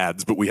 million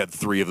ads, but we had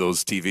 3 of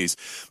those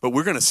TVs. But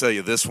we're going to sell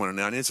you this one,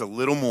 and it's a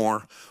little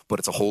more, but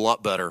it's a whole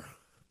lot better.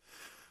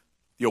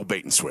 The old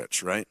bait and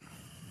switch, right?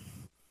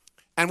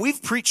 And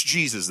we've preached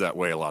Jesus that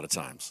way a lot of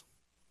times.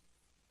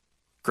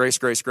 Grace,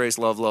 grace, grace,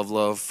 love, love,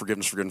 love,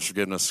 forgiveness, forgiveness,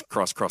 forgiveness,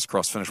 cross, cross,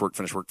 cross, finish work,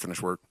 finish work,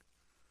 finish work.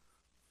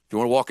 If you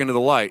want to walk into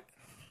the light,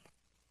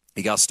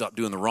 you got to stop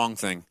doing the wrong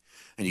thing,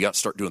 and you got to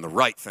start doing the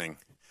right thing.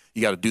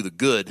 You got to do the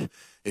good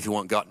if you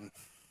want God.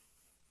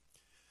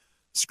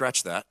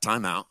 Scratch that,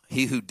 time out.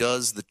 He who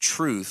does the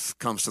truth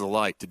comes to the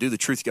light. To do the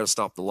truth, you got to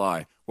stop the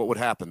lie. What would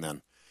happen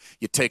then?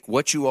 You take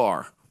what you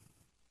are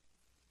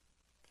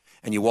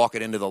and you walk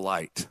it into the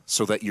light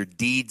so that your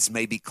deeds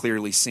may be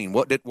clearly seen.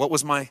 What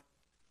was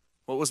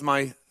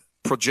my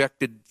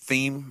projected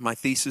theme, my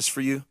thesis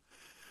for you?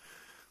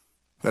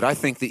 That I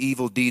think the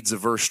evil deeds of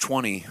verse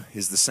 20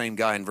 is the same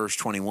guy in verse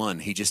 21.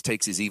 He just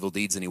takes his evil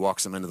deeds and he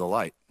walks them into the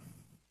light.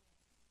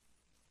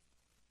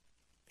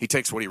 He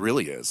takes what he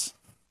really is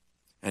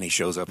and he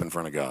shows up in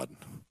front of God.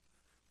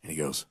 And he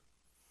goes,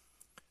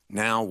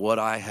 now what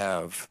I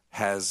have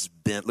has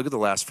been, look at the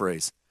last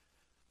phrase,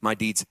 my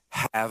deeds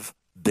have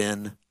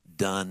been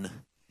done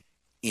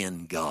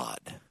in God.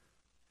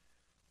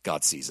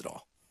 God sees it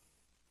all.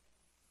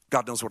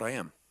 God knows what I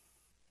am.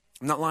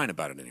 I'm not lying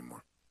about it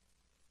anymore.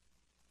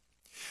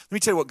 Let me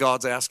tell you what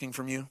God's asking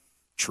from you.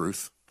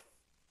 Truth.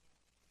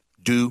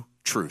 Do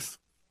truth.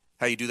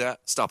 How you do that?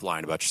 Stop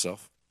lying about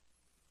yourself.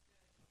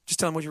 Just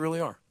tell him what you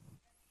really are.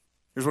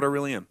 Here's what I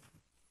really am.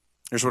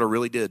 Here's what I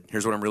really did.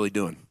 Here's what I'm really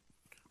doing.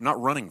 I'm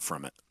not running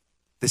from it.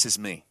 This is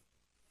me.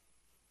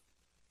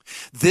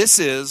 This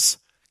is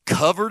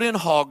covered in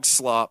hog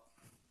slop,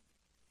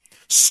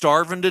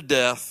 starving to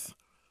death,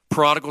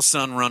 prodigal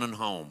son running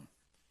home.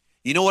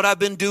 You know what I've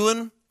been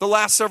doing the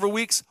last several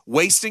weeks?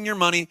 Wasting your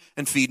money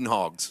and feeding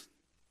hogs.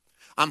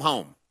 I'm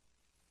home.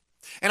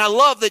 And I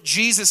love that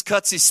Jesus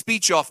cuts his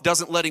speech off,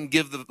 doesn't let him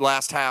give the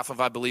last half of,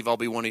 I believe I'll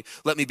be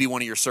let me be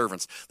one of your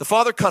servants. The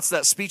Father cuts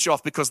that speech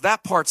off because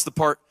that part's the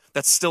part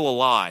that's still a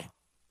lie.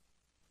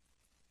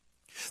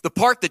 The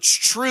part that's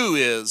true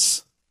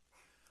is,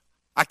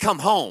 I come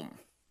home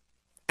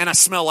and I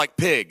smell like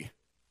pig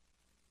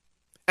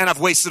and I've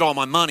wasted all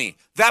my money.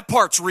 That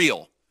part's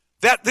real.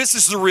 This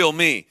is the real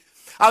me.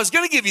 I was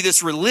going to give you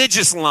this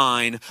religious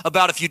line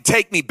about if you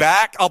take me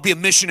back, I'll be a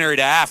missionary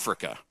to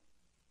Africa.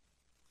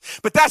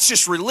 But that's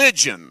just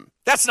religion.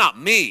 That's not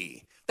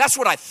me. That's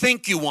what I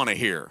think you want to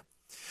hear.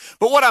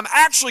 But what I'm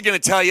actually going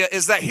to tell you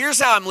is that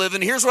here's how I'm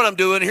living, here's what I'm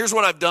doing, here's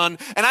what I've done,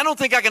 and I don't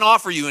think I can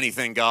offer you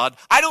anything, God.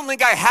 I don't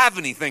think I have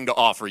anything to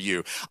offer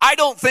you. I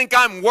don't think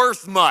I'm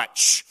worth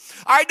much.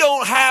 I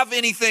don't have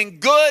anything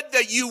good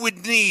that you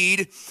would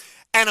need.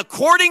 And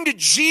according to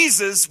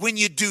Jesus, when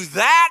you do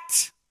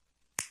that,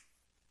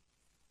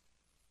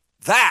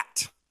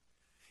 that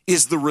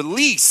is the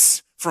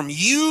release from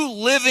you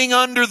living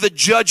under the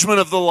judgment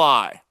of the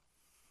lie.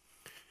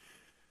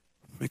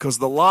 Because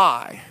the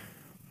lie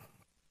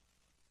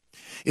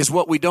is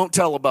what we don't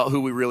tell about who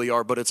we really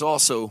are, but it's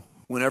also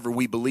whenever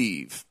we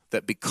believe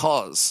that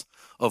because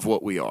of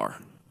what we are,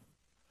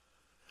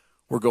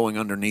 we're going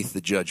underneath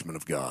the judgment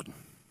of God.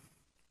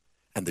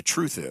 And the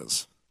truth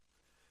is,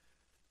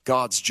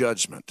 God's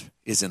judgment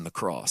is in the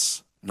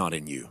cross, not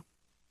in you.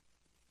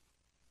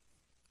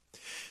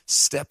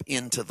 Step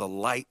into the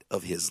light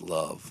of his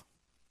love.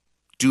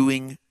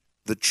 Doing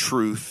the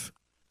truth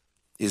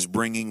is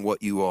bringing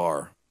what you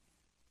are.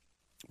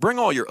 Bring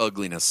all your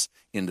ugliness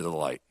into the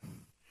light.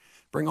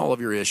 Bring all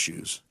of your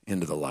issues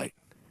into the light.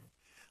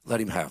 Let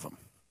him have them.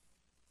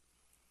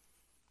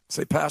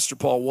 Say, Pastor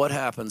Paul, what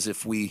happens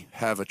if we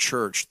have a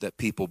church that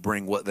people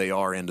bring what they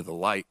are into the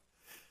light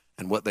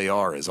and what they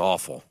are is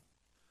awful?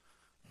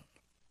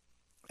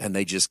 And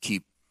they just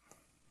keep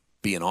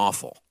being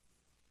awful.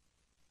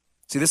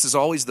 See, this is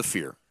always the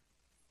fear.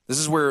 This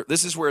is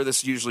where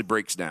this usually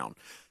breaks down,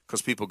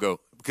 because people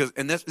go,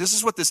 this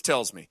is what this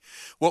tells me.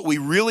 What we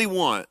really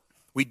want,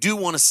 we do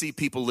want to see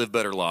people live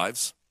better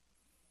lives.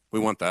 We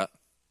want that.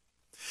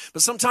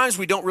 But sometimes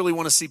we don't really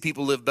want to see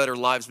people live better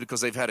lives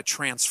because they've had a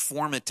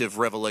transformative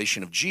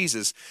revelation of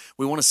Jesus.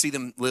 We want to see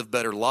them live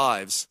better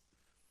lives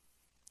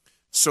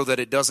so that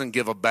it doesn't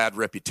give a bad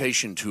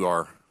reputation to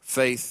our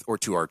faith or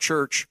to our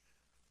church.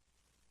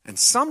 And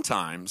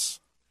sometimes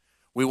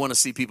we want to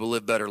see people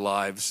live better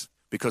lives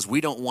because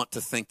we don't want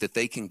to think that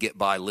they can get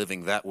by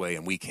living that way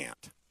and we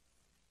can't.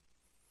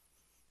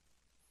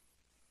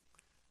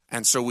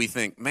 And so we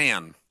think,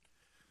 man,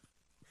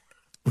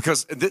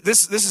 because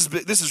this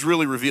is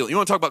really revealing. You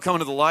want to talk about coming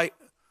to the light?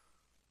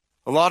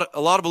 A lot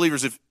of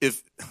believers,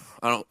 if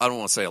I don't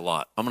want to say a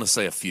lot. I'm going to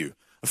say a few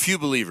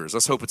believers.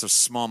 Let's hope it's a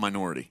small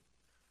minority.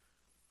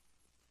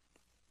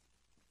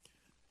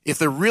 If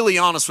they're really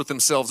honest with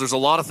themselves, there's a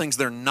lot of things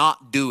they're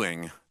not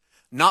doing,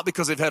 not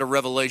because they've had a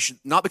revelation,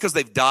 not because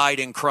they've died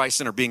in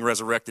Christ and are being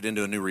resurrected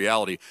into a new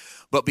reality,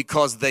 but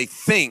because they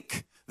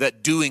think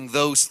that doing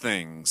those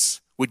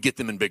things would get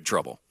them in big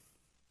trouble.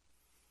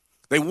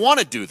 They want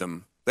to do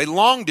them. They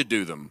long to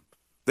do them.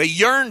 They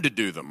yearn to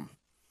do them.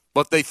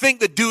 But they think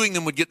that doing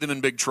them would get them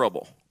in big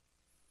trouble.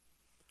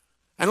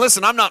 And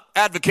listen, I'm not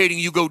advocating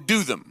you go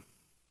do them.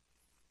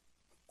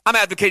 I'm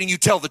advocating you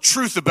tell the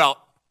truth about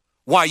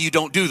why you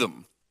don't do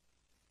them.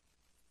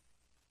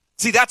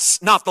 See,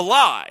 that's not the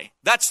lie.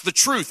 That's the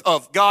truth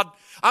of God.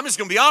 I'm just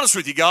going to be honest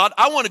with you, God.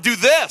 I want to do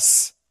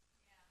this.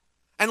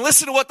 And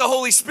listen to what the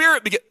Holy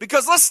Spirit,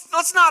 because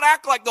let's not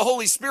act like the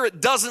Holy Spirit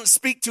doesn't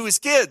speak to his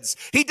kids.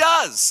 He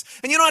does.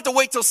 And you don't have to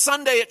wait till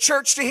Sunday at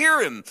church to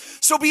hear him.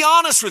 So be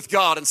honest with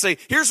God and say,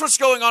 here's what's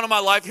going on in my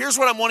life. Here's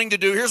what I'm wanting to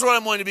do. Here's what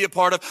I'm wanting to be a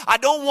part of. I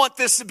don't want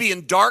this to be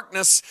in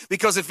darkness,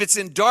 because if it's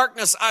in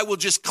darkness, I will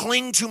just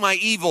cling to my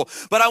evil.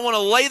 But I want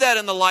to lay that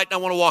in the light, and I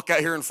want to walk out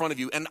here in front of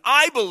you. And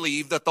I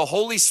believe that the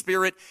Holy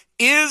Spirit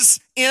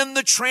is in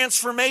the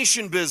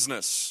transformation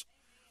business.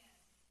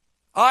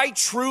 I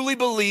truly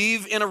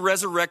believe in a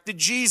resurrected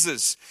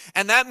Jesus.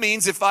 And that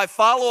means if I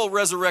follow a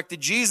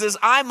resurrected Jesus,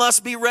 I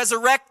must be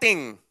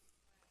resurrecting.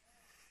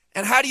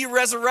 And how do you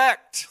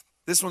resurrect?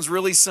 This one's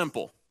really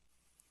simple.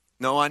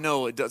 No, I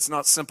know it's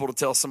not simple to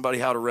tell somebody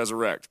how to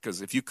resurrect, because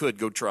if you could,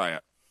 go try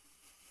it.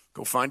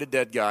 Go find a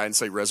dead guy and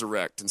say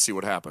resurrect and see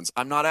what happens.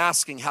 I'm not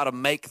asking how to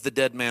make the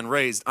dead man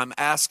raised. I'm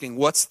asking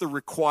what's the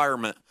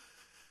requirement?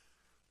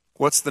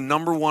 What's the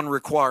number one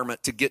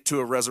requirement to get to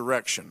a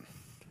resurrection?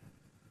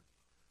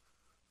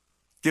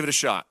 Give it a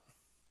shot.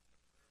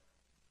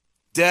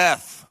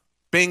 Death.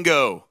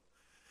 Bingo.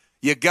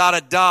 You got to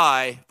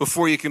die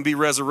before you can be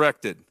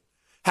resurrected.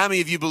 How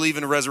many of you believe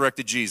in a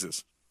resurrected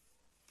Jesus?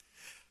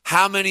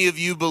 How many of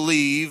you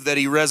believe that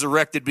he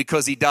resurrected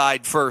because he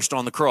died first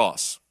on the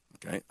cross?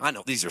 Okay, I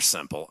know these are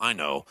simple. I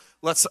know.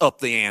 Let's up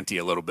the ante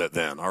a little bit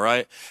then, all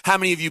right? How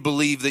many of you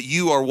believe that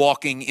you are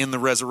walking in the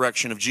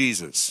resurrection of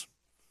Jesus?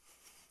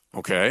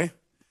 Okay.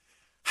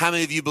 How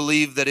many of you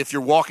believe that if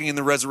you're walking in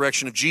the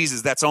resurrection of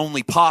Jesus, that's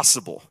only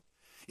possible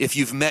if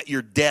you've met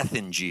your death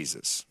in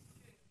Jesus?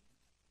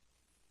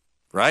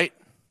 Right?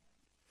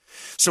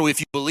 So if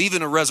you believe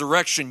in a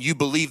resurrection, you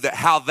believe that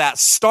how that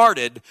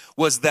started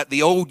was that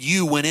the old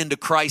you went into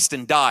Christ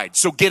and died.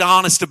 So get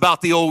honest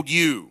about the old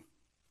you.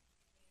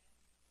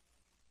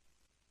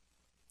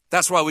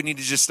 That's why we need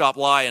to just stop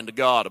lying to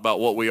God about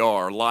what we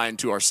are, lying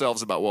to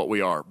ourselves about what we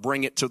are.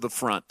 Bring it to the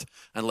front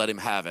and let him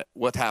have it.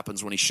 What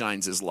happens when he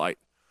shines his light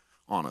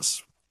on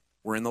us?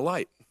 We're in the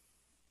light.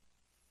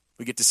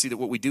 We get to see that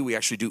what we do, we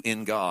actually do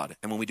in God.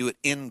 And when we do it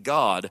in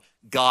God,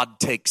 God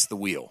takes the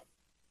wheel.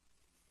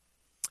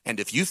 And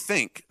if you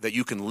think that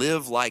you can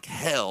live like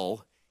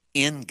hell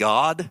in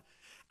God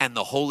and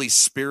the Holy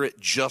Spirit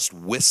just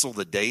whistle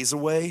the days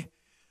away,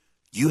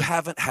 you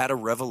haven't had a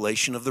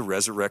revelation of the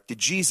resurrected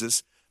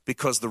Jesus,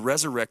 because the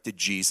resurrected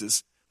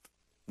Jesus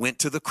went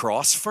to the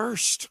cross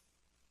first.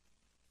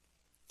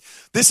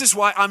 This is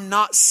why I'm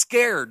not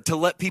scared to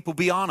let people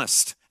be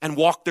honest and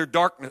walk their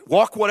darkness,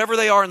 walk whatever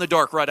they are in the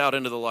dark right out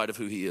into the light of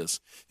who he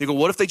is. You go,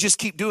 what if they just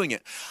keep doing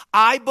it?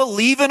 I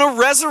believe in a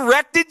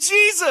resurrected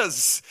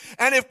Jesus.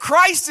 And if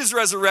Christ is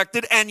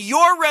resurrected and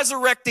you're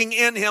resurrecting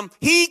in him,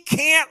 he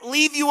can't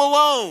leave you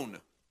alone.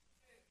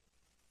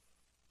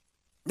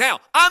 Now,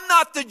 I'm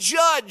not the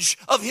judge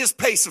of his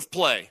pace of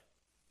play.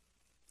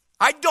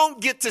 I don't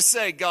get to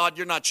say, God,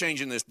 you're not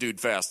changing this dude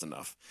fast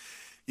enough.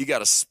 You got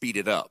to speed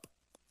it up.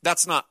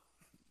 That's not,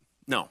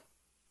 no.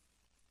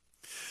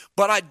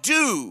 But I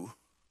do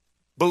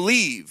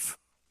believe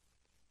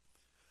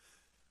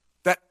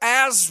that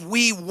as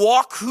we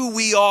walk who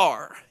we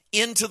are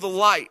into the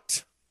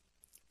light,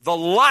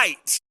 when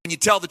you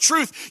tell the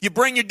truth, you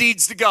bring your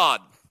deeds to God.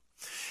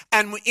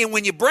 And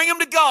when you bring them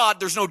to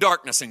God, there's no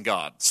darkness in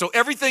God. So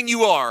everything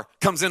you are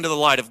comes into the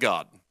light of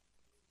God.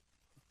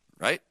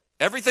 Right?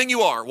 Everything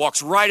you are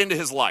walks right into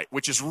his light,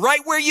 which is right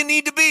where you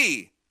need to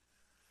be.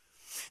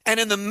 And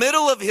in the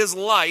middle of his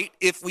light,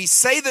 if we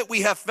say that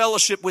we have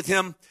fellowship with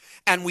him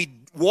and we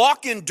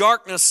walk in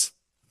darkness,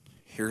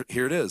 here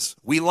it is.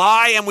 We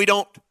lie and we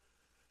don't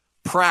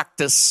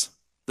practice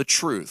the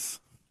truth.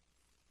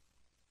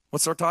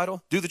 What's our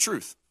title? Do the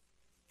truth.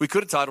 We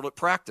could have titled it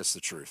Practice the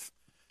Truth.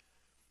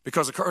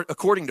 Because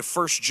according to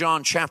 1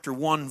 John chapter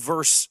 1,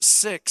 verse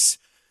 6,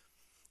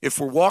 if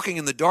we're walking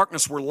in the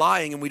darkness, we're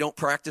lying and we don't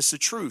practice the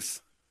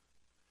truth.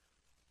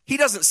 He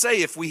doesn't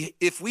say if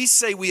we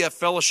say we have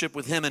fellowship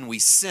with him and we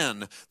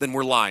sin, then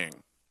we're lying.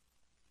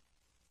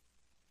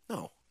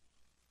 No.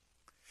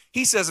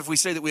 He says if we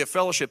say that we have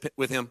fellowship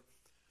with him,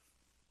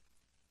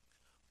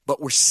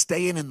 but we're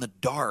staying in the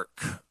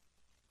dark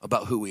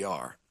about who we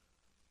are,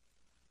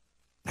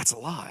 that's a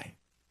lie.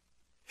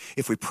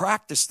 If we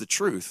practice the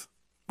truth,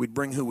 we'd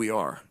bring who we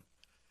are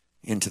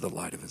into the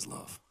light of his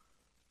love.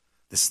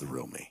 This is the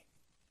real me.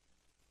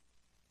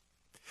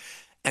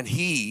 And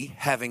he,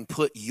 having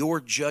put your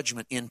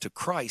judgment into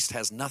Christ,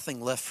 has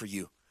nothing left for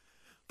you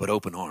but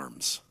open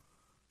arms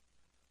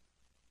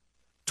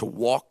to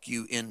walk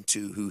you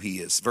into who he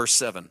is. Verse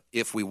 7,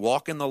 if we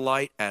walk in the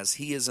light as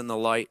he is in the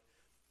light,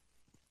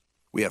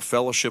 we have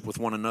fellowship with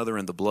one another,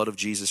 and the blood of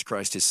Jesus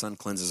Christ, his son,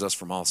 cleanses us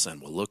from all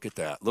sin. Well, look at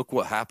that. Look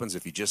what happens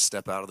if you just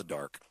step out of the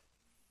dark.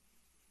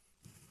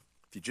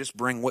 If you just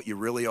bring what you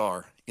really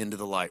are into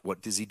the light,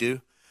 what does he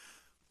do?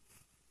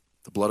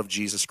 The blood of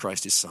Jesus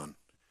Christ, his son,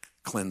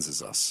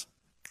 cleanses us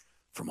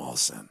from all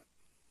sin.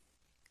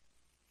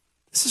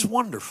 This is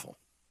wonderful.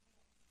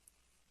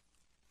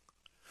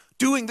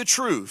 Doing the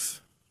truth,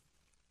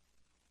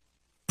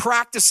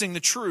 practicing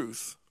the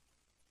truth,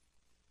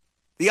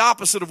 the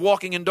opposite of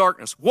walking in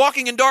darkness.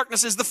 Walking in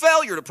darkness is the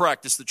failure to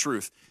practice the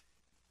truth.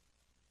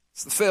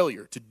 It's the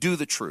failure to do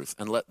the truth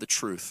and let the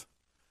truth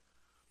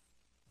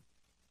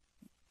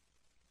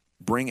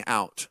bring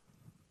out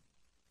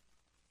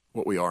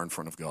what we are in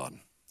front of God.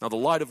 Now, the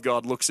light of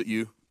God looks at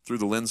you through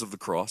the lens of the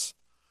cross.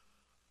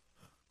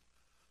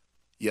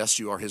 Yes,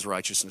 you are his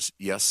righteousness.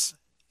 Yes,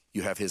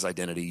 you have his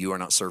identity. You are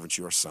not servants,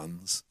 you are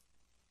sons.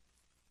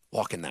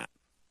 Walk in that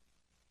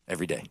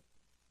every day.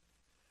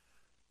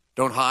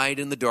 Don't hide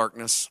in the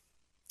darkness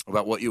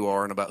about what you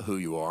are and about who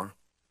you are.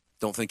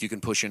 Don't think you can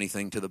push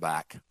anything to the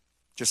back.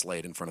 Just lay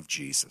it in front of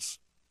Jesus.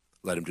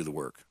 Let him do the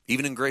work.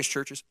 Even in grace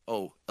churches?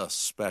 Oh,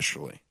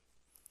 especially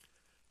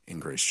in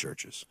grace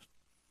churches.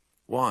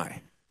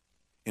 Why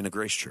in a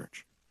grace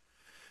church?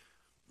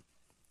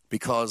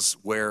 Because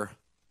where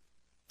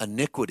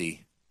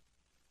iniquity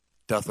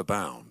doth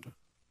abound,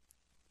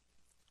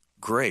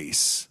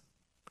 grace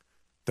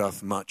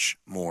doth much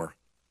more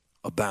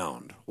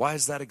abound. Why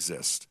does that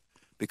exist?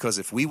 Because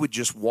if we would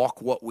just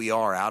walk what we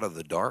are out of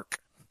the dark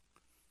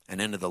and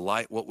into the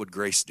light, what would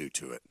grace do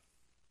to it?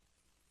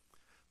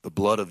 The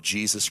blood of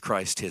Jesus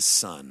Christ, his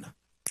son,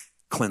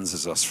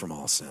 cleanses us from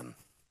all sin.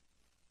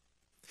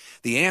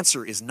 The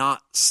answer is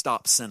not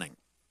stop sinning.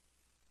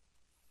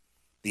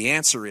 The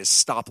answer is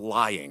stop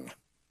lying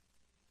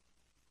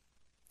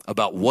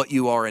about what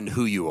you are and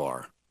who you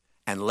are,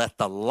 and let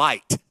the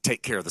light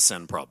take care of the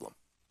sin problem.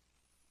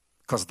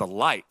 Because the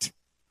light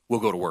will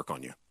go to work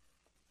on you.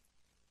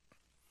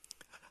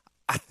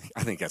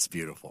 I think that's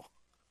beautiful.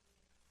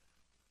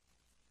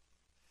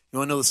 You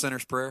want to know the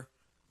sinner's prayer?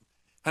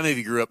 How many of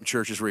you grew up in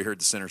churches where you heard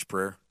the sinner's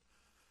prayer?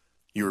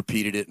 You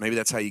repeated it. Maybe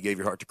that's how you gave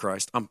your heart to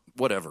Christ.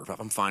 Whatever.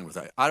 I'm fine with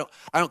that. I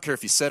don't care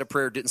if you said a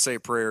prayer, didn't say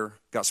a prayer,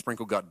 got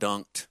sprinkled, got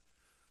dunked,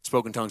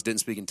 spoke in tongues, didn't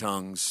speak in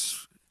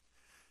tongues.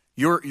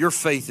 Your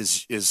faith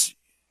is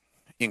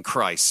in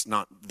Christ,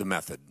 not the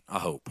method, I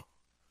hope.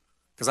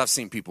 Because I've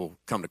seen people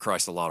come to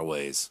Christ a lot of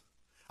ways.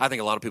 I think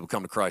a lot of people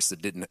come to Christ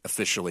that didn't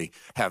officially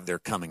have their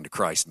coming to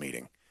Christ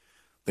meeting.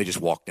 They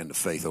just walked into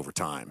faith over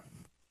time.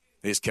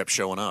 They just kept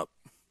showing up.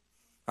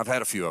 I've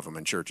had a few of them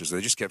in churches. They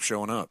just kept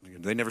showing up.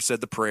 They never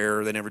said the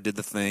prayer. They never did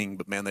the thing.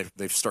 But, man,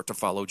 they start to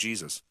follow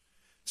Jesus.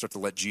 Start to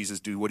let Jesus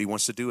do what he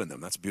wants to do in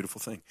them. That's a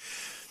beautiful thing.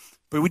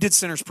 But we did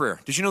sinner's prayer.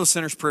 Did you know the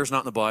sinner's prayer is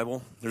not in the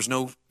Bible? There's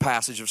no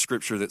passage of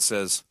Scripture that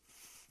says,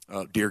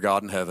 dear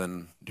God in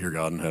heaven,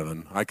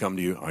 I come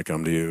to you, I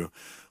come to you.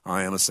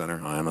 I am a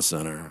sinner, I am a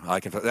sinner.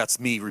 That's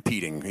me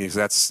repeating.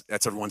 That's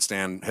everyone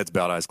stand, heads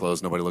bowed, eyes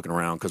closed, nobody looking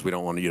around, because we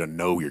don't want you to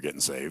know you're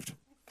getting saved.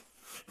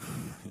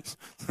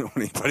 We don't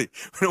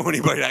want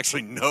anybody to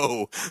actually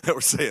know that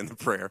we're saying the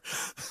prayer.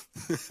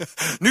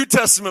 New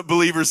Testament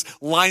believers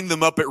line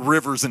them up at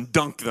rivers and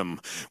dunk them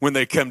when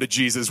they come to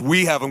Jesus.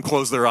 We have them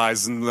close their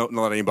eyes and not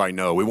let anybody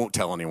know. We won't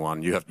tell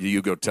anyone.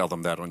 You go tell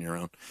them that on your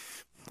own.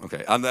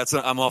 Okay,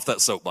 I'm off that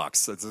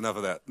soapbox. That's enough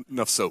of that.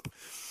 Enough soap.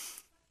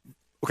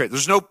 Okay,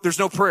 there's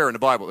no prayer in the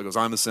Bible that goes,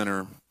 I'm a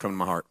sinner, come to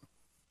my heart.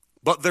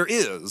 But there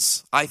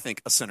is, I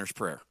think, a sinner's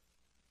prayer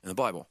in the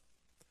Bible.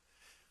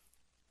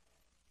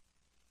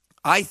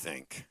 I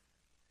think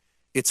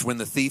it's when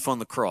the thief on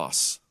the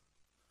cross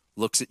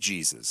looks at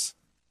Jesus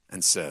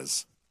and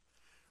says,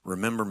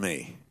 remember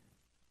me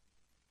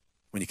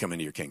when you come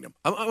into your kingdom.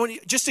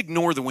 Just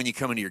ignore the when you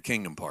come into your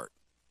kingdom part.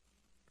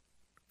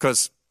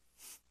 Because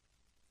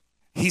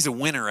he's a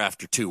winner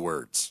after 2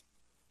 words.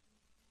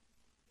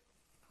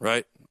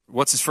 Right?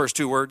 What's his first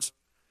 2 words?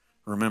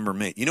 Remember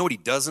me. You know what he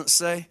doesn't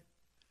say?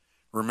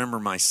 Remember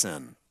my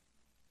sin.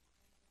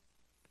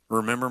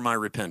 Remember my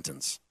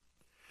repentance.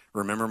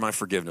 Remember my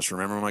forgiveness.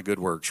 Remember my good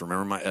works.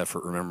 Remember my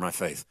effort. Remember my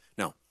faith.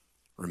 No.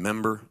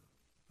 Remember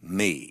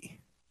me.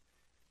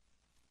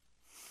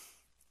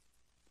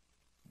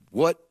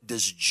 What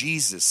does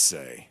Jesus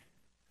say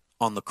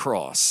on the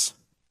cross?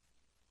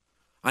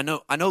 I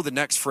know the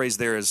next phrase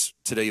there is,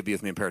 today you'll be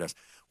with me in paradise.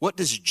 What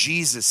does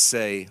Jesus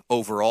say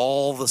over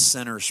all the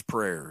sinners'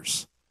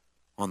 prayers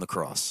on the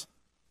cross?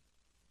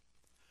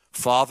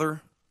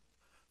 Father,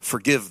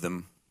 forgive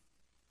them.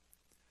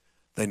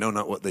 They know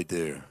not what they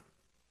do.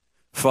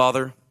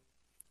 Father,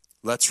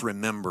 let's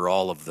remember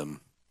all of them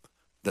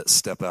that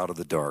step out of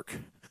the dark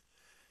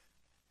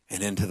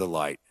and into the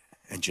light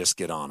and just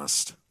get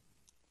honest.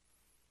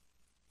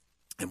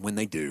 And when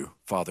they do,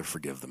 Father,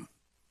 forgive them.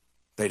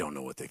 They don't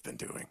know what they've been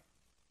doing.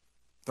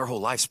 Their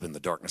whole life's been the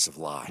darkness of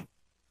lie.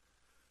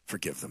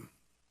 Forgive them.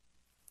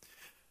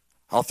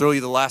 I'll throw you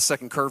the last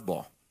second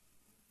curveball.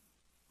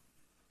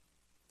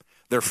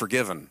 They're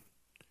forgiven,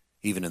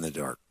 even in the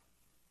dark.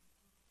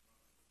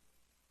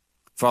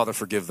 Father,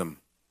 forgive them.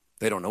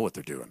 They don't know what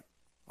they're doing.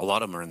 A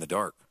lot of them are in the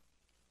dark.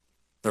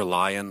 They're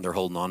lying. They're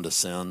holding on to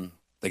sin.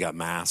 They got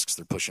masks.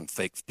 They're pushing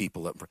fake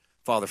people up.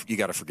 Father, you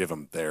got to forgive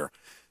them there.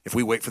 If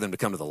we wait for them to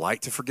come to the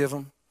light to forgive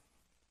them,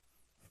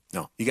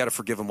 no, you got to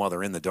forgive them while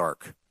they're in the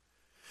dark.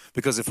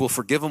 Because if we'll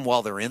forgive them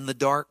while they're in the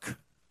dark,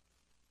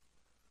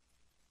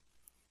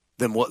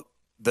 then what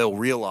they'll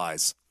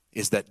realize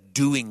is that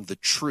doing the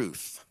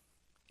truth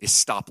is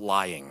stop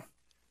lying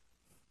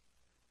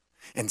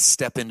and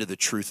step into the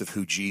truth of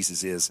who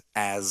Jesus is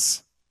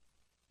as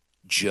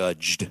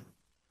judged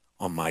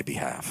on my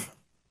behalf.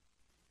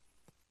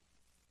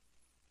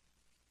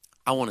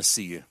 I want to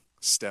see you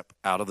step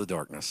out of the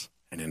darkness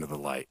and into the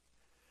light.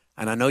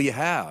 And I know you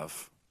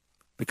have,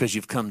 because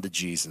you've come to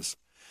Jesus.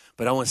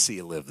 But I want to see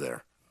you live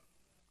there.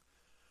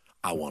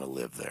 I want to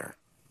live there.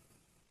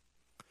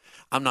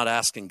 I'm not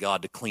asking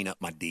God to clean up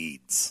my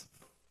deeds.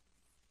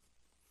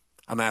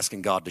 I'm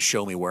asking God to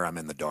show me where I'm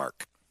in the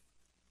dark.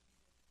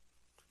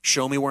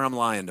 Show me where I'm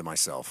lying to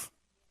myself.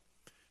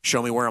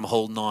 Show me where I'm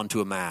holding on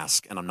to a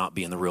mask and I'm not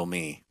being the real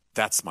me.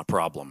 That's my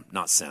problem,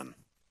 not sin.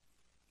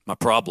 My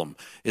problem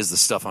is the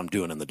stuff I'm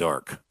doing in the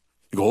dark.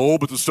 You go, oh,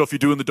 but the stuff you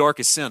do in the dark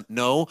is sin.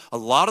 No, a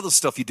lot of the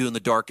stuff you do in the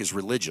dark is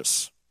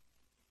religious.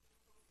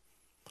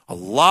 A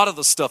lot of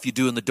the stuff you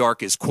do in the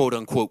dark is quote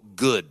unquote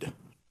good.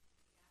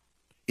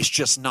 It's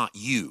just not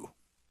you.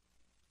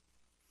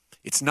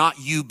 It's not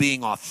you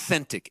being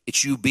authentic.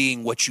 It's you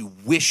being what you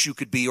wish you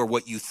could be or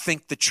what you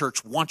think the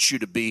church wants you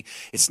to be.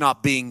 It's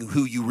not being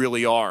who you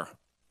really are.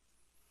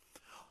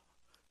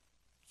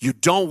 You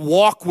don't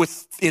walk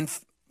with, in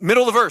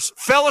middle of the verse,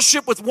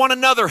 fellowship with one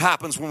another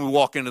happens when we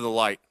walk into the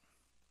light.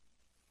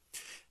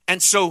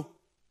 And so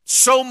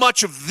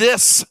much of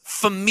this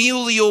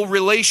familial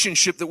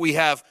relationship that we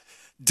have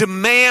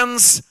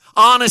demands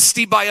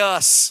honesty by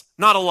us,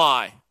 not a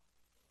lie.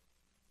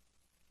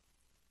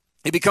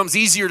 It becomes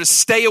easier to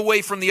stay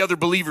away from the other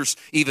believers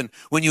even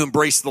when you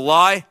embrace the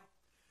lie,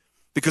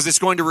 because it's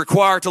going to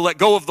require to let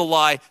go of the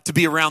lie to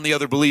be around the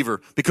other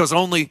believer, because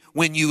only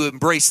when you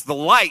embrace the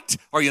light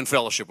are you in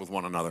fellowship with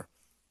one another.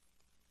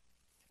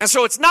 And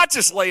so it's not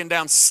just laying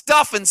down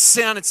stuff and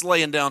sin, it's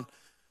laying down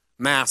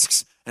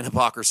masks and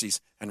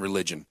hypocrisies and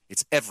religion.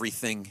 It's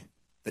everything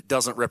that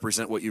doesn't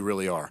represent what you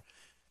really are.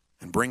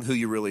 And bring who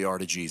you really are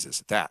to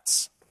Jesus.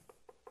 That's,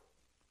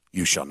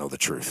 you shall know the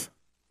truth,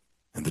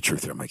 and the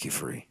truth will make you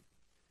free.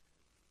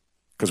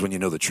 Because when you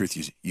know the truth,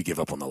 you give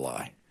up on the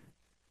lie.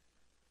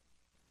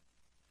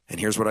 And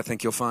here's what I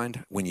think you'll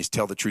find. When you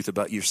tell the truth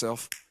about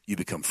yourself, you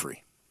become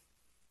free.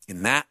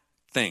 In that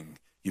thing,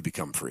 you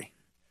become free.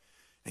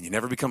 And you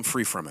never become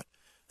free from it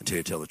until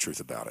you tell the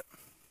truth about it.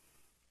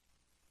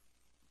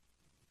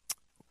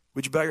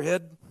 Would you bow your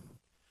head?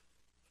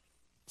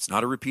 It's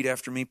not a repeat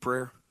after me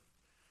prayer.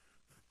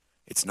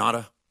 It's not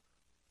a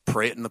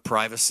pray it in the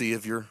privacy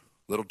of your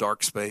little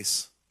dark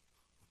space.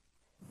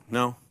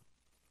 No,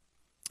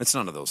 it's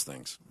none of those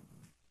things.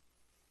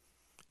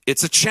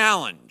 It's a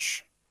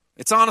challenge.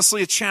 It's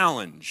honestly a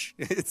challenge.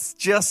 It's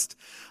just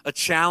a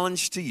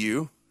challenge to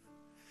you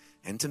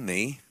and to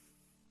me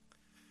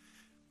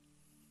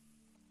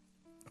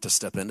to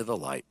step into the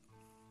light.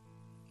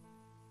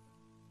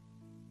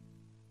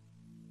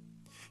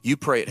 You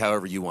pray it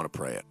however you want to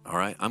pray it, all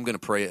right? I'm going to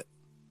pray it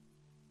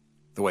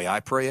the way I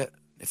pray it.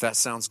 If that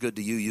sounds good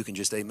to you, you can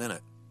just amen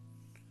it.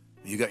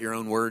 You got your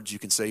own words, you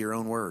can say your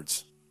own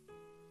words.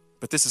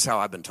 But this is how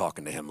I've been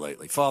talking to him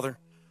lately. Father,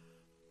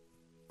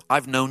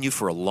 I've known you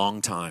for a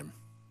long time.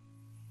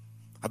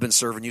 I've been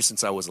serving you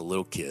since I was a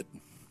little kid.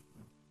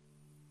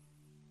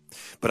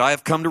 But I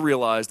have come to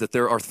realize that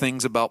there are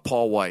things about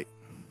Paul White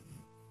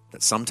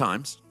that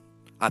sometimes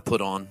I put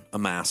on a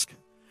mask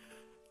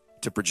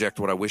to project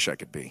what I wish I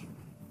could be.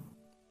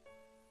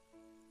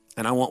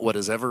 And I want what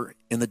is ever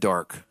in the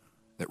dark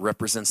that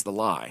represents the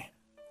lie.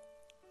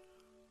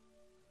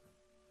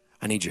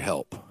 I need your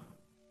help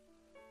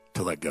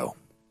to let go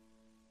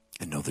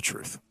and know the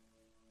truth.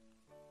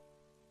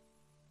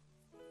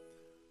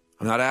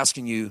 I'm not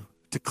asking you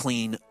to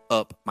clean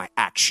up my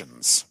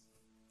actions.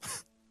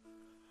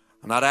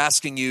 I'm not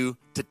asking you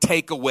to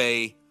take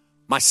away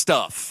my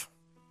stuff.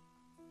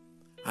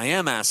 I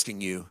am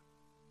asking you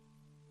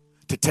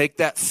to take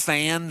that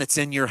fan that's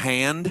in your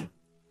hand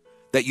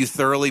that you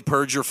thoroughly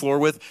purge your floor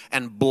with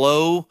and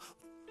blow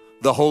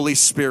the Holy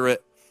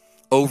Spirit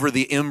over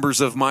the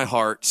embers of my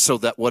heart so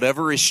that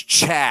whatever is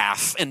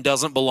chaff and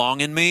doesn't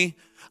belong in me,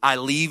 I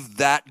leave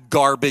that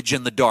garbage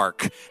in the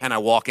dark and I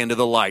walk into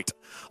the light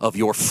of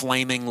your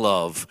flaming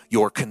love,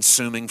 your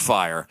consuming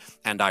fire,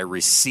 and I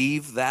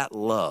receive that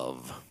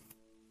love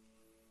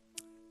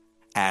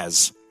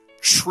as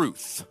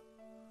truth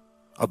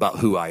about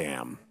who I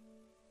am.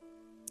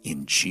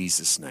 In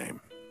Jesus'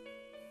 name.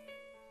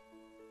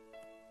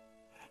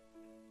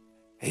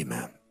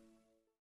 Amen.